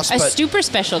 visit us, A but super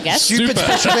special guest. super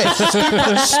special guest.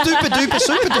 Super duper.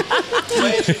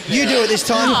 You do it this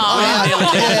time.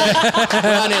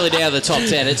 We're nearly down to the top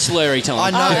 10. It's slurry time. I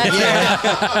know.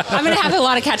 I'm going to have a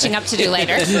lot of catching up to do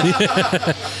later.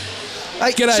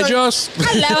 Hey, G'day, Joss.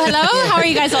 Hello. How are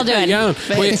you guys all doing?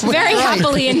 Very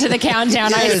happily into the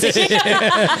countdown, I see.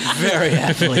 Very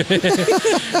happily.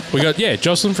 We got,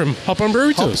 Jocelyn from Hop On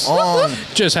Brewery Tours.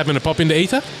 Just happened to pop into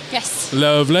Ether. Yes.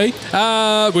 Lovely.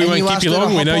 We won't keep you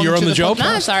long. We know you're on the job.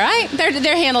 No, it's all right.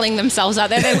 They're handling themselves out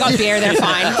there. They've got beer. They're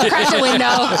fine. Crash the window.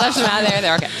 Left them out there.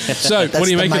 They're okay. So, what do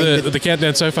you make of the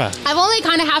countdown so far? I've only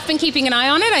kind of half been keeping an eye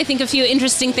on it. I think a few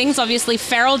interesting things. Obviously,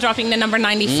 Farrell dropping to number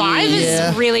 95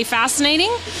 is really fascinating.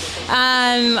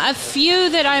 A few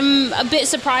that I'm a bit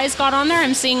surprised got on there.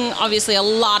 I'm seeing obviously a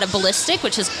lot of Ballistic,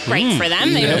 which is great for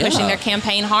them. They've been pushing their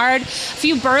campaign hard. A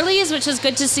few Burleys, which is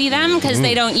good to see them because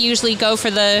they don't usually go for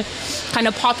the kind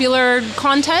of popular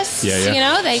contests. You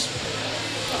know, they.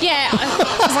 Yeah, I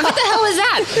was like, what the hell was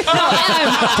that?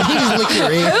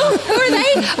 Who are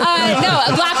they? No,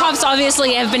 Black Hops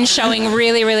obviously have been showing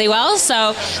really, really well.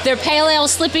 So their Pale Ale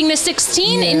slipping to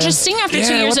 16. Interesting after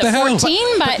 2 years at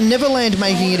 14. But Neverland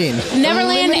making it in.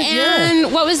 Neverland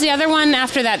and what was the other one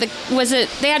after that?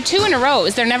 They had 2 in a row. It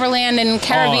was their Neverland and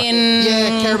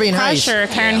Caribbean Caribbean Crush Haze. or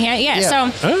Caribbean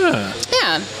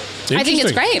I think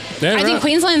it's great. Yeah, I think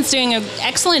Queensland's doing an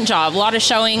excellent job. A lot of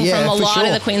showing from a lot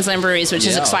of the Queensland breweries, which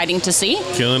is exciting to see.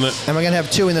 Killing it. And we're going to have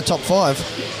 2 in the top 5.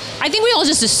 I think we all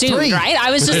just assumed, 3. right?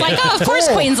 I was just like, oh, of course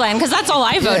Queensland, because that's all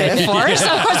I voted for. So,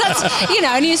 of course, that's,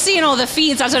 and you see in all the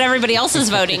feeds, that's what everybody else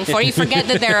is voting for. You forget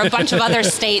that there are a bunch of other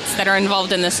states that are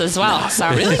involved in this as well. So,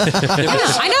 really?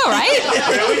 I know, right?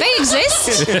 They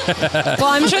exist. Well,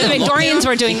 I'm sure the Victorians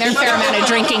were doing their fair amount of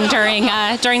drinking during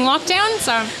lockdown.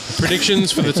 So,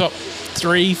 predictions for the top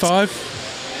 3,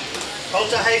 5?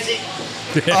 Ultra hazy.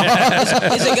 Is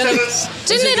it going to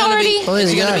Didn't it already?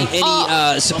 Is there going to be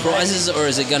any surprises, or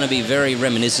is it going to be very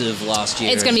reminiscent of last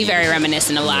year? It's going to be very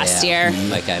reminiscent of last year.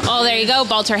 Okay. Oh, there you go.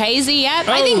 Balter Hazy, yeah.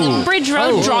 I think Bridge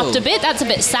Road dropped a bit. That's a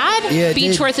bit sad. Yeah,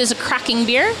 Beechworth is a cracking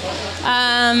beer.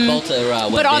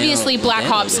 But obviously Black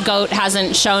Hops Goat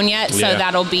hasn't shown yet, so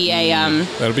that'll be a...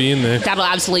 that'll be in there. That'll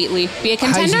absolutely be a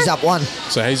contender. Hazy's up 1.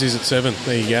 So Hazy's at 7.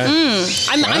 There you go.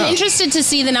 I'm interested to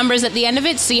see the numbers at the end of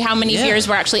it, see how many beers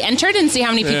were actually entered and see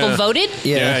how many people voted.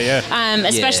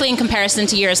 Especially in comparison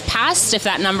to years past, if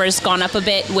that number's gone up a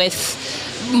bit with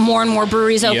more and more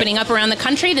breweries opening up around the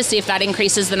country, to see if that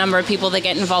increases the number of people that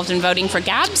get involved in voting for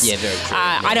GABS. Yeah, very true.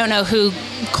 I don't know who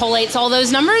collates all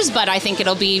those numbers, but I think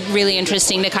it'll be really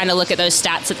interesting to kind of look at those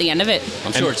stats at the end of it.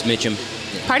 I'm sure it's Mitchum.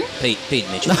 Pardon? Pete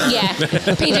Mitchell. Yeah.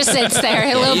 Pete just sits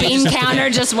there. A little bean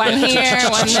counter, just one here,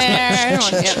 one there.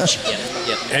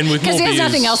 And with because he has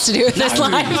nothing else to do with this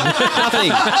life.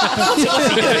 Nothing.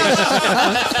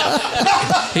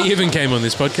 He even came on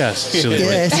this podcast.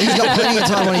 Yes, he's got plenty of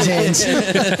time on his hands.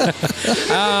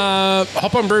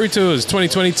 Hop On Brewery Tours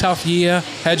 2020, tough year.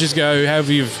 How'd you go? How have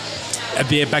you... At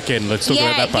the back end, let's talk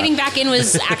about that part. Getting back in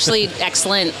was actually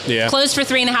excellent. Closed for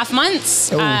 3.5 months.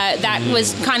 That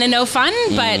was kind of no fun,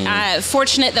 but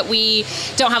fortunate that we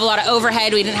don't have a lot of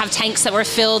overhead. We didn't have tanks that were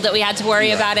filled that we had to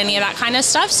worry about, any of that kind of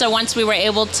stuff. So once we were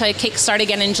able to kickstart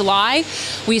again in July,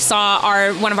 we saw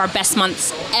one of our best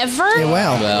months ever. Yeah,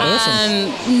 wow.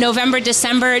 Awesome. November,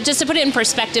 December, just to put it in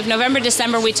perspective, November,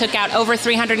 December, we took out over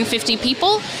 350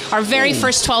 people. Our very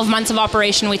first 12 months of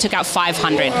operation, we took out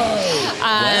 500.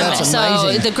 That's amazing.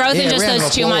 So the growth in just those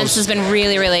 2 months has been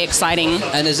really, really exciting.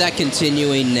 And is that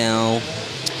continuing now?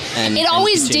 It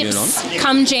always dips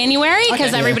come January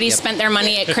because everybody's spent their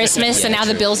money at Christmas and now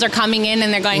the bills are coming in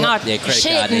and they're going,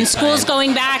 shit, and school's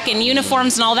going back and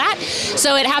uniforms and all that.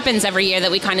 So it happens every year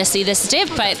that we kind of see this dip.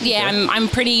 But I'm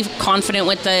pretty confident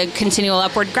with the continual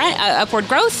upward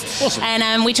growth. Awesome.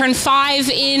 And we turn 5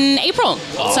 in April.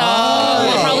 So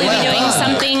we'll probably be doing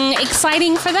something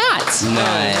exciting for that.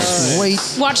 Nice. Sweet.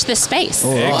 Watch this space.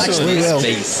 Watch this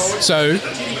space. So...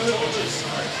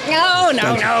 No.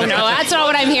 That's not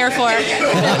what I'm here for.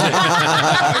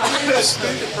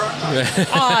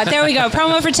 There we go.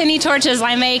 Promo for Tinny Torches.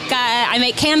 I make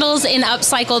candles in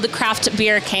upcycled craft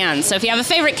beer cans. So if you have a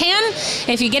favorite can,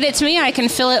 if you get it to me, I can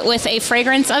fill it with a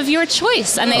fragrance of your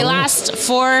choice, and they last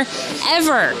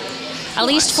forever. At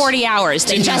least 40 hours.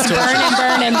 They just burn and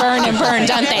burn and burn and burn,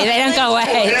 don't they? They don't go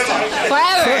away.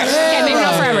 Forever. Okay, maybe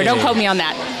not forever. Don't quote me on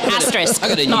that. Asterisk. I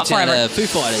got a not forever. Foo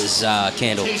Fighters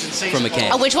candle from a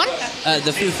can. Oh, which one?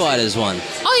 The Foo Fighters one.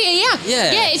 Oh, yeah.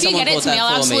 If you get it to me,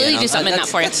 I'll absolutely do something in that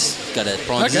for you. Got a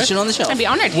prime position on the shelf. I'd be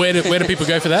honored. Where do people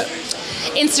go for that?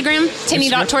 Instagram,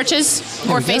 Tinny.Torches,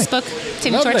 or Facebook,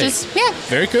 Tinny Torches. Yeah.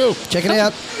 Very cool. Check it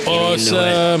out.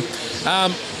 Awesome.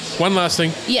 One last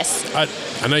thing. Yes.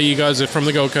 I know you guys are from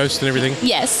the Gold Coast and everything.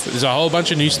 Yes. There's a whole bunch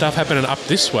of new stuff happening up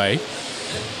this way.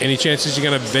 Any chances you're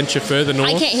going to venture further north?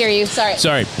 I can't hear you.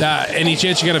 Sorry. Any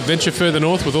chance you're going to venture further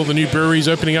north with all the new breweries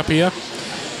opening up here?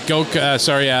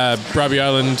 Bribey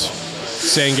Island,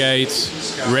 Sandgate,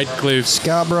 Redcliffe,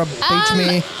 Scarborough,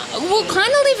 Beachmere. We'll kind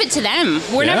of leave it to them.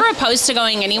 We're never opposed to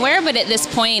going anywhere, but at this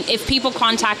point, if people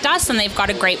contact us and they've got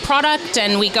a great product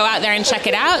and we go out there and check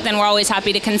it out, then we're always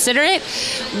happy to consider it.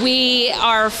 We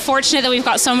are fortunate that we've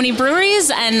got so many breweries,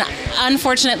 and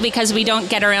unfortunate because we don't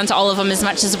get around to all of them as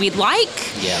much as we'd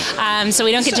like. Yeah. So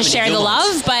we don't get to share the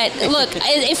love. But look,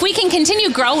 if we can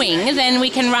continue growing, then we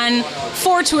can run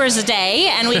 4 tours a day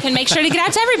and we can make sure to get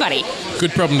out to everybody.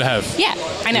 Good problem to have. Yeah,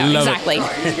 I know. Love exactly.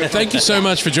 Thank you so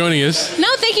much for joining us.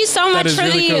 No, thank you so much for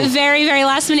really the cool. very, very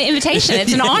last minute invitation.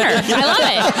 It's an honor. I love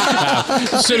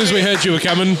it. As soon as we heard you were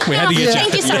coming, we had to get you.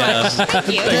 Thank you so much. Thank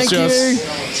you. Thanks,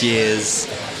 Josh. Cheers.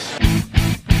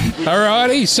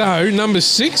 Alrighty, so number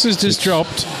 6 has just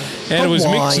dropped. And it was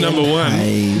Mick's number 1.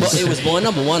 Well, it was my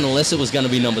number 1 unless it was going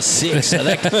to be number 6. So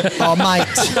that Oh, mate.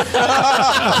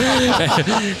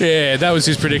 Yeah, that was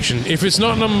his prediction. If it's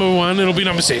not number 1, it'll be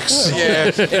number 6. Yeah.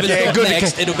 If it's not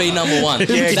next, it'll be number 1.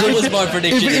 That was my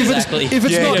prediction exactly. If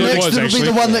it's not next, it'll be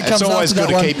the one that comes It's always after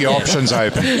good that to keep your options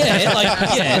open.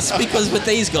 Yes, because with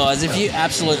these guys, if you're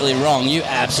absolutely wrong, you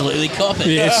absolutely cop it.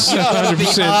 Yes, You've got to be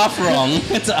 100%. half wrong.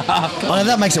 It's a half cop.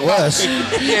 That makes it worse.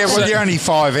 Yeah, well, you're only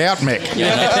 5 out, Mick.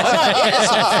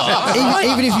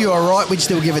 Even if you are right, we'd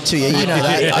still give it to you. You know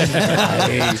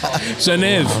that. So,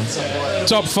 Nev,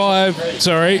 top 5.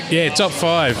 Top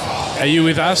 5. Are you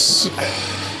with us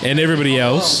and everybody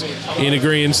else in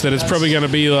agreement that it's probably going to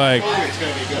be like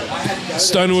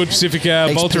Stonewood Pacifica,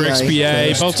 Bolter XPA,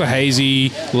 first. Bolter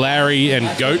Hazy, Larry,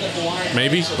 and Goat,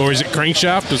 maybe? Or is it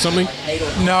Crankshaft or something?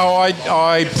 No,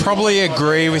 I probably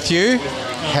agree with you.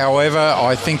 However,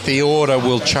 I think the order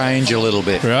will change a little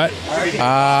bit. Right.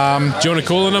 Do you want to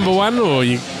call the number 1, or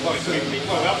you?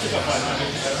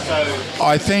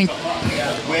 I think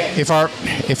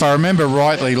if I remember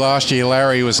rightly, last year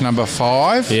Larry was number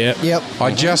 5. Yeah. Yep.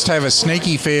 I just have a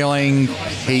sneaky feeling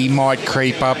he might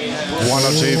creep up 1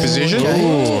 or 2 positions.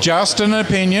 Okay. Just an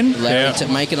opinion. Larry to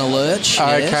making a lurch.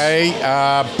 Okay.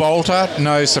 Bolter,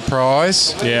 no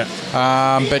surprise. Yeah.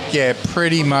 But yeah,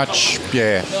 pretty much.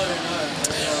 Yeah.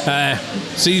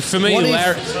 See, for me,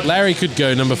 Larry could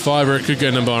go number 5, or it could go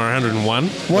number 101.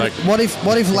 What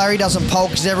if Larry doesn't poll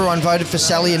because everyone voted for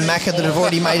Sally and Macca that have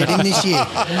already made it in this year?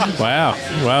 Wow.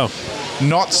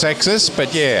 Not sexist,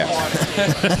 but yeah.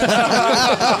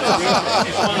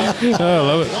 Oh, I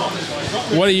love it.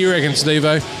 What do you reckon,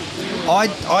 Steve-O?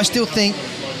 I still think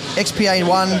XPA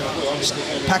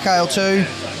 1, Pack Ale 2.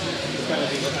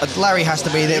 Larry has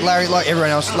to be there. Larry, like everyone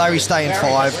else, Larry's staying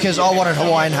 5 because I wanted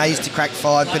Hawaiian Haze to crack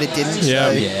 5, but it didn't. Yeah.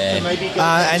 So.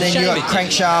 Yeah. And then you got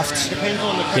Crankshaft.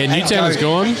 Yeah, Newtown is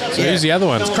gone. So who's the other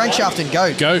one? It's Crankshaft and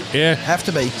Goat. Goat, yeah. Have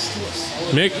to be.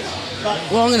 Mick?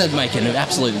 Well, I'm going to make an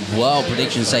absolute wild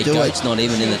prediction. Say Goat's not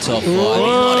even in the top 5.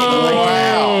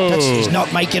 Wow. He's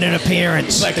not making an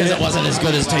appearance. Because it wasn't as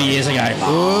good as 2 years ago.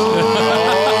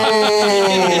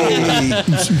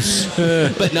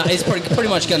 But no, it's pretty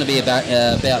much going to be about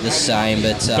the same.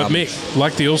 But Mick,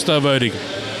 like the All-Star voting,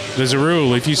 there's a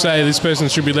rule. If you say this person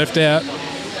should be left out,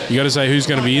 you got to say who's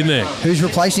going to be in there. Who's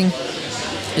replacing?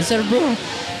 Is that a rule?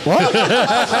 What?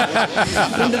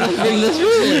 When did they bring this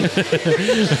rule in?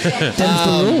 Them's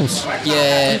the rules.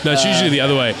 Yeah. No, it's usually the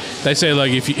other way. They say,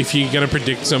 like, if you're going to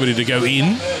predict somebody to go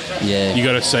in, Yeah. you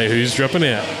got to say who's dropping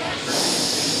out.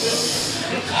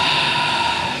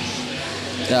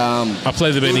 I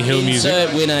play the Benny Hill music.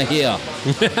 Insert winner here.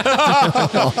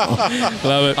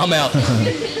 Love it. I'm out.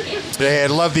 Yeah,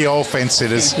 love the old fence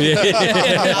sitters.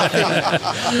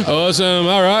 Awesome.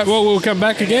 All right. Well, we'll come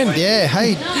back again. Yeah,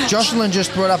 hey, Jocelyn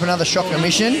just brought up another shock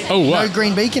omission. Oh, what? No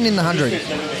green beacon in the 100.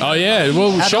 Oh, yeah.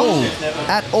 Well, At shock. all.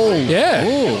 At all. Yeah.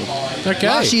 Okay.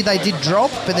 Last year they did drop,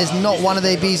 but there's not one of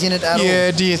their beers in it at all. Yeah,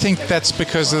 do you think that's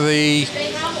because of the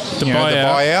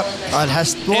buyout? It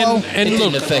has. Well, And It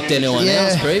look, didn't affect anyone Yeah.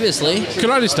 else previously.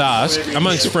 can I just ask,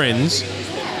 amongst friends,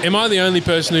 am I the only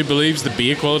person who believes the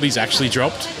beer quality's actually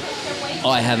dropped?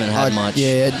 I haven't had much.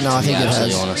 Yeah, no, I think to be it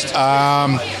absolutely has. honest.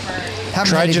 Haven't had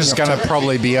Trader's anything going off to top.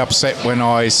 probably be upset when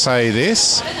I say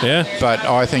this, Yeah. but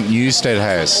I think Newstead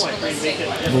has.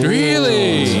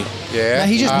 Really? Yeah. No,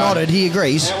 he just nodded. He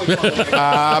agrees.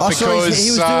 I saw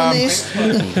he was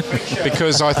doing this.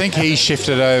 because I think he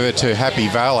shifted over to Happy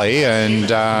Valley and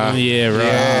Yeah, right.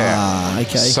 yeah. Ah,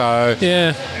 okay. So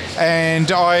Yeah.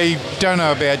 and I don't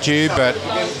know about you, but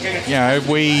you know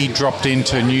we dropped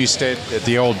into Newstead at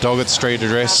the old Doggett Street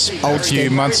address a few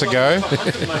months ago,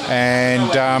 and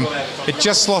it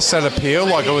just lost that appeal.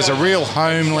 Like it was a real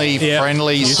homely,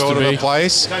 friendly used sort to of be. a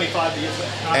place,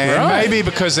 and Right. maybe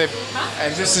because they've,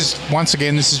 and this is once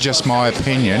again this is just my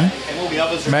opinion.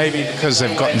 Maybe because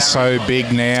they've gotten so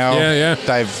big now,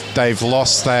 they've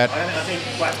lost that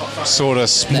sort of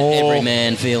small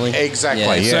everyman feeling.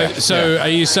 Exactly. Yeah. Yeah. So are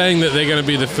you saying that they're going to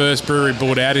be the first brewery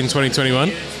bought out in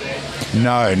 2021?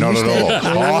 No, not at all.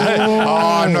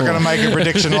 I'm not going to make a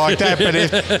prediction like that. But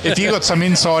if you got some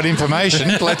inside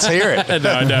information, let's hear it.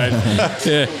 No, I don't.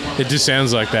 Yeah, it just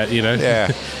sounds like that, you know.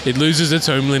 Yeah. It loses its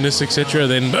homeliness, etc.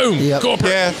 Then boom,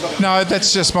 corporate. Yeah. No,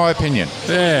 that's just my opinion.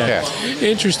 Yeah.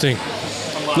 Interesting.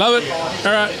 Love it.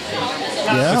 All right.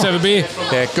 Let's have a beer.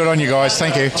 Yeah. Good on you guys.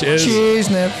 Thank you. Cheers,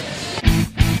 Nev.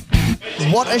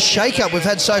 What a shake-up we've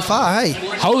had so far, hey?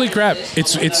 Holy crap!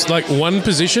 It's like one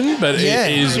position, but Yeah.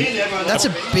 it is. That's a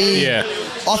big... Yeah.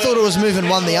 I thought it was moving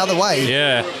one the other way.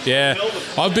 Yeah, yeah.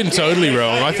 I've been totally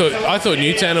wrong. I thought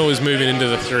Newtown was moving into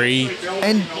the 3.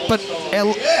 But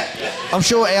I'm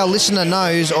sure our listener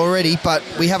knows already, but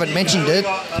we haven't mentioned it.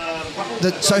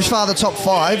 So far, the top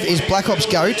 5 is Black Ops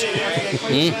Goat,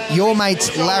 your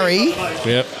mate Larry,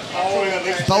 Yep.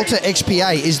 Bolter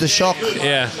XPA is the shock.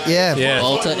 Yeah. Yeah. Yeah.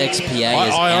 Bolter XPA I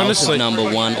is out honestly- of number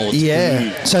 1 or 2.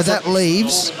 Yeah. So that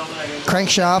leaves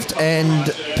Crankshaft and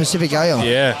Pacific Ale.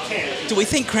 Yeah. Do we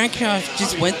think Crankshaft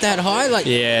just went that high? Like,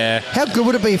 Yeah. How good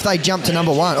would it be if they jumped to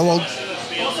number 1? Oh, well,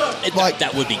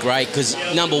 that would be great because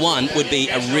number 1 would be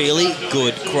a really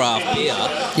good craft beer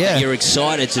Yeah. that you're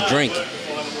excited to drink.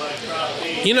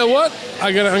 You know what?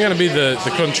 I'm gonna be the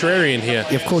contrarian here.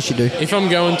 yeah, of course you do. If I'm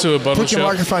going to a bottle Put your shop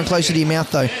microphone closer to your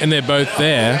mouth, though. and they're both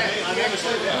there,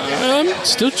 I'm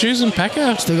still choosing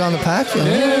Packer. Still going the pack?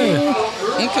 Yeah.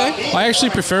 Okay. I actually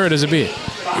prefer it as a beer,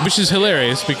 which is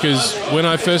hilarious because when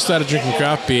I first started drinking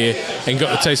craft beer and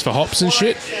got the taste for hops and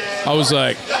shit, I was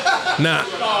like, nah,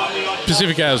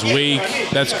 Pacific Ale's weak,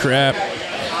 that's crap.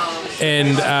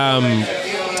 And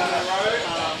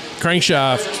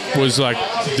Crankshaft was like,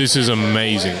 this is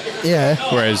amazing. Yeah.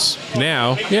 Whereas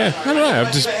now, I don't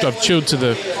know, I've chilled to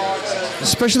the...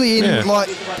 Especially in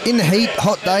in the heat,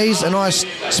 hot days, a nice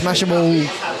smashable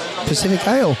Pacific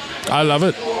Ale. I love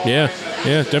it. Yeah,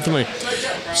 definitely.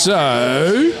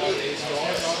 So,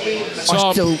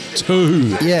 top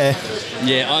 2. Yeah.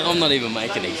 Yeah, I'm not even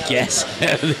making a guess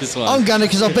out of this one. I'm going to,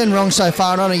 because I've been wrong so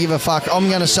far and I don't give a fuck. I'm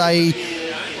going to say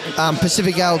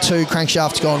Pacific Ale 2,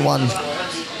 Crankshaft's gone 1.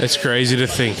 It's crazy to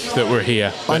think that we're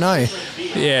here. I know.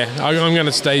 Yeah, I'm going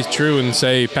to stay true and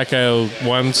say Pack Ale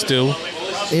 1 still.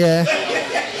 Yeah.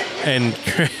 And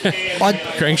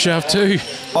Crankshaft 2.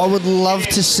 I would love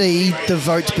to see the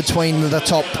vote between the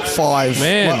top 5.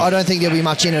 Man. Well, I don't think there'll be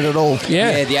much in it at all.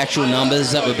 Yeah, the actual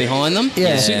numbers that were behind them.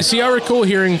 Yeah. See, I recall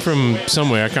hearing from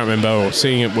somewhere, I can't remember, or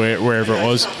seeing it wherever it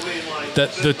was,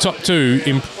 that the top 2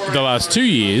 in the last 2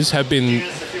 years have been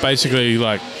basically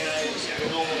like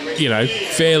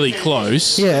fairly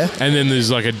close. Yeah. And then there's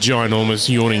like a ginormous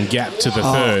yawning gap to the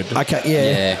third. Okay,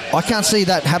 yeah. I can't see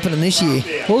that happening this year.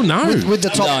 Oh, no. With the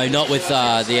top... No, not with the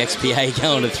XPA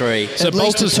going to 3. So at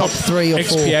least the Bolter's top 3 or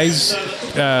 4. XPA's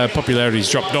popularity's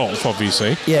dropped off,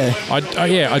 obviously. Yeah.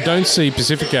 I don't see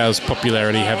Pacifica's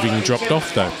popularity having dropped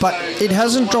off, though. But it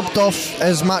hasn't dropped off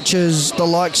as much as the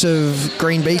likes of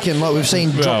Green Beacon, like we've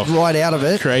seen drop right out of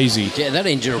it. Crazy. Yeah, that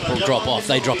didn't drop off.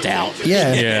 They dropped out.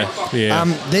 Yeah. Yeah.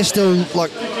 They're still,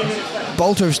 like...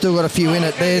 Bolter have still got a few in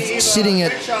it. They're sitting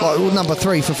at number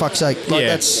 3 for fuck's sake. Like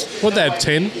that's what they had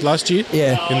 10 last year.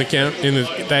 Yeah, in the count,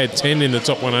 they had 10 in the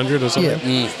top 100 or something.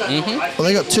 Yeah, well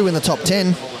they got 2 in the top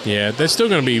 10. Yeah, they're still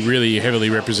going to be really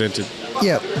heavily represented.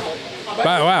 Yeah.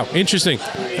 Wow, interesting.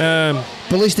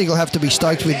 Ballistic will have to be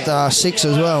stoked with 6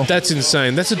 as well. That's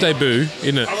insane. That's a debut,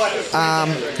 isn't it?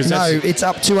 No, it's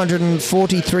up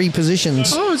 243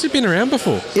 positions. Oh, has it been around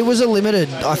before? It was a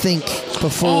limited, I think,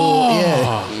 before.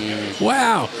 Yeah.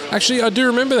 Wow. Actually, I do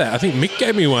remember that. I think Mick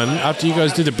gave me one after you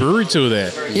guys did the brewery tour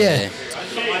there. Yeah.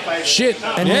 Shit.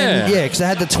 And then, because they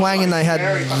had the twang and they had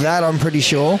that, I'm pretty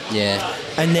sure. Yeah.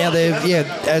 And now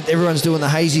everyone's doing the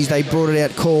hazies. They brought it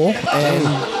out core, and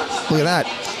look at that,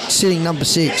 sitting number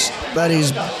 6. That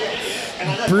is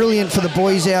brilliant for the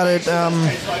boys out at, I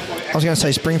was going to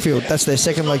say Springfield. That's their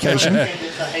second location.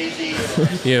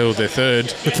 Yeah, well, they're third.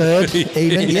 Third,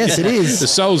 even. Yes, it is. The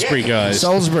Salisbury guys.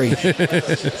 Salisbury.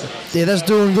 Yeah, that's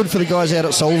doing good for the guys out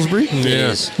at Salisbury.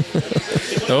 Yes.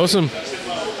 Awesome.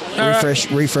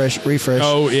 Refresh.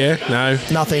 Oh, yeah? No.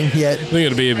 Nothing yet. I think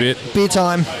it'll be a bit. Beer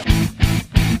time.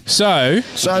 So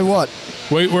what?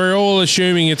 We're all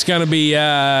assuming it's going to be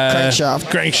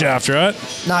crankshaft, right?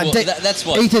 No, that's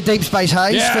what Ether Deep Space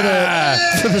Haze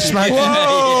for the smoke.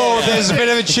 Whoa! There's a bit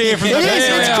of a cheer from the It is.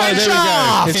 It's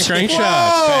crankshaft. It's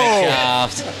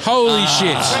crankshaft. Holy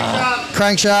shit!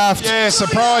 Crankshaft. Yeah,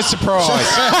 surprise. Dave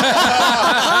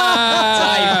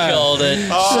called it.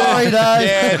 Sorry, Dave.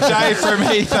 Yeah, Dave from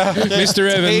Ether. Mr.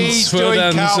 Evans, he's well doing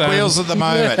done, cartwheels at the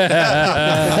moment. Everything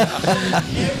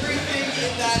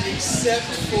in that except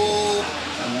for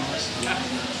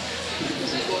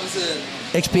what was it?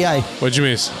 XPA. What'd you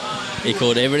miss? He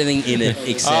called everything in it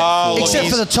except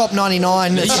for the top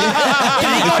 99. You got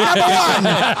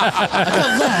number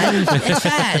 1. It's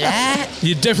fine,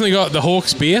 You definitely got the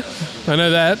Hawks beer. I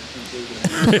know that.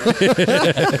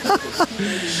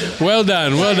 Well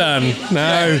done.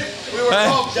 No. We were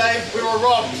robbed, Dave. We were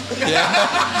robbed.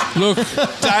 Yeah. Look,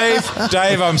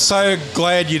 Dave, I'm so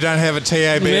glad you don't have a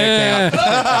TAB account.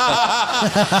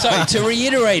 So to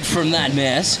reiterate from that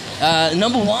mess,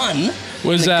 number 1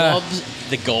 was the Gobs.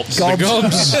 The Gobs. The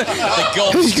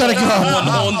Gobs. Who's got a gob?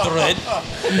 On thread.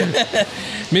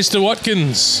 Mr.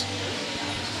 Watkins.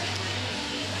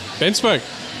 Ben spoke.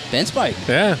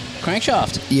 Yeah.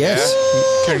 Crankshaft. Yes.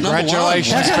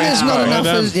 Congratulations, How come Ben there's not Spoke.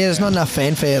 enough? There's not enough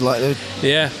fanfare. Like,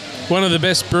 Yeah. One of the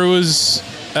best brewers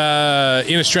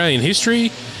in Australian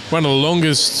history. One of the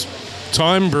longest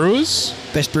time brewers.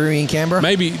 best brewery in Canberra.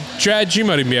 Maybe, Chad, you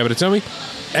might even be able to tell me.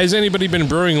 Has anybody been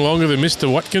brewing longer than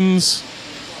Mr. Watkins?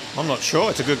 I'm not sure.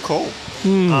 It's a good call.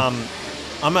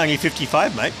 I'm only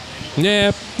 55, mate.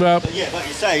 Yeah, well... But yeah, like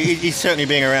you say, he's certainly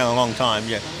been around a long time,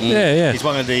 yeah. Yeah. He's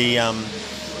one of the,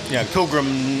 pilgrim,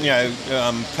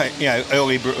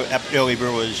 early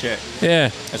brewers, yeah. Yeah.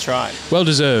 That's right. Well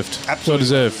deserved. Absolutely. Well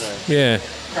deserved. Yeah.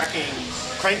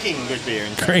 Cranking good beer.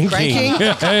 In fact. Cranking.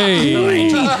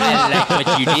 Hey. I like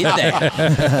what you did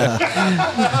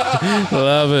there.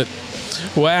 Love it.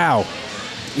 Wow.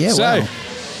 Yeah, so, wow.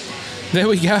 There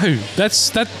we go. That's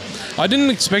that. I didn't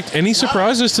expect any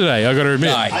surprises today, I got to admit.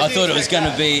 No, I thought it was going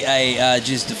to be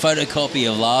just a photocopy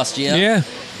of last year. Yeah.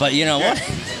 But you know what?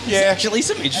 There's actually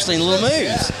some interesting little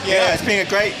moves. Yeah, it's been a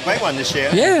great one this year.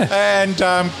 Yeah. And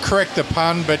correct the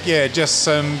pun, but yeah, just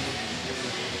some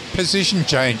position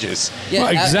changes. Yeah,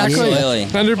 well, exactly.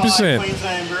 absolutely. 100%.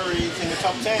 Queensland breweries in the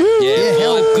top 10. Yeah,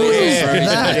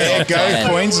 Go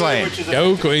Queensland.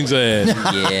 Go Queensland.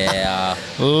 Yeah.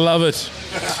 Love it.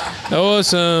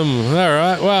 Awesome. All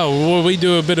right. Well, will we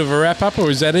do a bit of a wrap up, or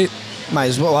is that it? Might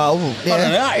as well. I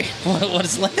don't know. What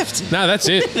is left? No, that's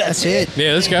it. That's it.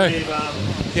 Yeah, let's go.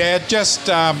 Yeah, just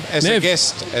as Nev.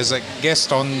 a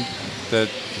guest on the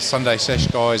Sunday Sesh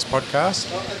Guys podcast.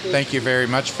 Thank you very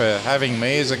much for having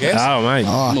me as a guest. Oh, mate.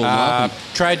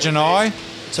 Traj and I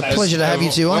It's a pleasure to have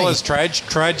you two on. Well, as Traj.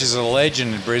 Traj is a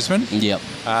legend in Brisbane. Yep.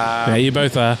 Yeah, you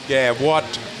both are. Yeah,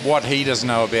 what he doesn't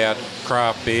know about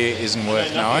craft beer isn't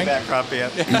worth knowing. About craft beer.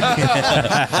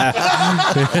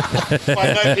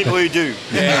 I know people who do.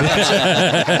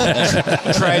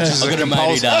 Traj is a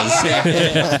compulsive.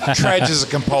 Traj is a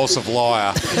compulsive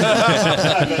liar.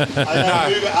 I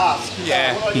know who to ask.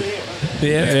 Yeah.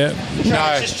 Yeah.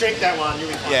 Just drink that one. You'll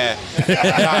be fine. Yeah.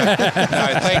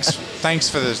 No. Thanks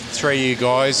for the three of you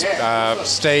guys,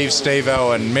 Steve,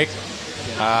 Steve-O, and Mick.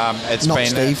 It's Not been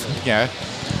Steve. Yeah.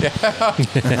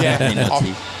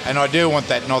 And I do want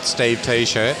that Not Steve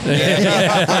T-shirt. No,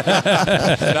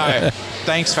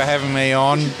 thanks for having me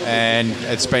on, and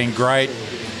it's been great.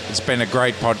 It's been a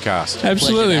great podcast.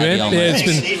 Absolutely, man. Yeah, it's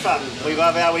been. IFA. We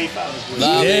love our IFA.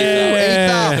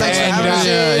 Ethan, thanks for having us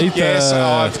here. Yes,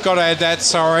 I've got to add that.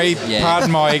 Sorry, Yeah.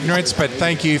 pardon my ignorance, but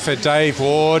thank you for Dave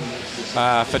Ward,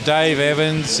 for Dave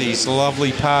Evans, his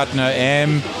lovely partner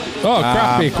Em. Oh,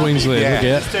 Craft Beer Queensland. yeah.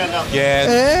 Look out. Turned up.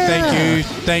 Yeah,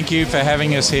 thank you for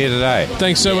having us here today.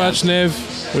 Thanks so much, Nev.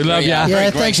 We love ya.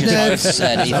 Yeah, thanks, Nev.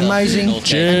 Amazing. And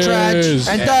Traj,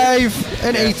 and Dave,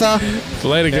 and Ether.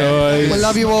 Later, guys. We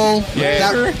love you all.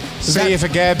 Yeah. See you for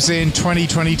GABS in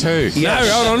 2022. No,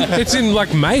 hold on. It's in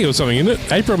like May or something, isn't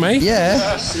it? April, May?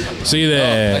 Yeah. See you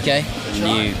there. Okay.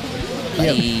 New.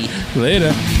 Bye.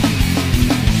 Later.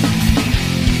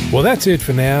 Well, that's it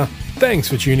for now. Thanks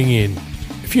for tuning in.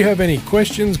 If you have any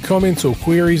questions, comments, or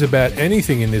queries about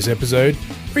anything in this episode,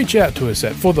 reach out to us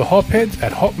at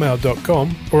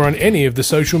forthehopheads@hotmail.com or on any of the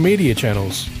social media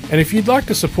channels. And if you'd like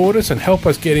to support us and help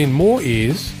us get in more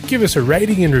ears, give us a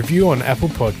rating and review on Apple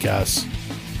Podcasts.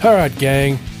 Alright,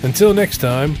 gang, until next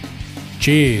time,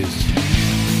 cheers.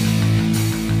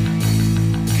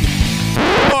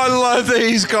 I love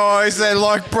these guys. They're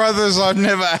like brothers I've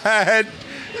never had.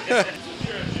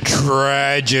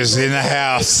 Trages in the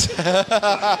house.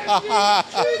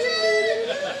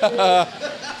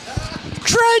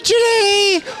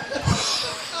 Tragedy!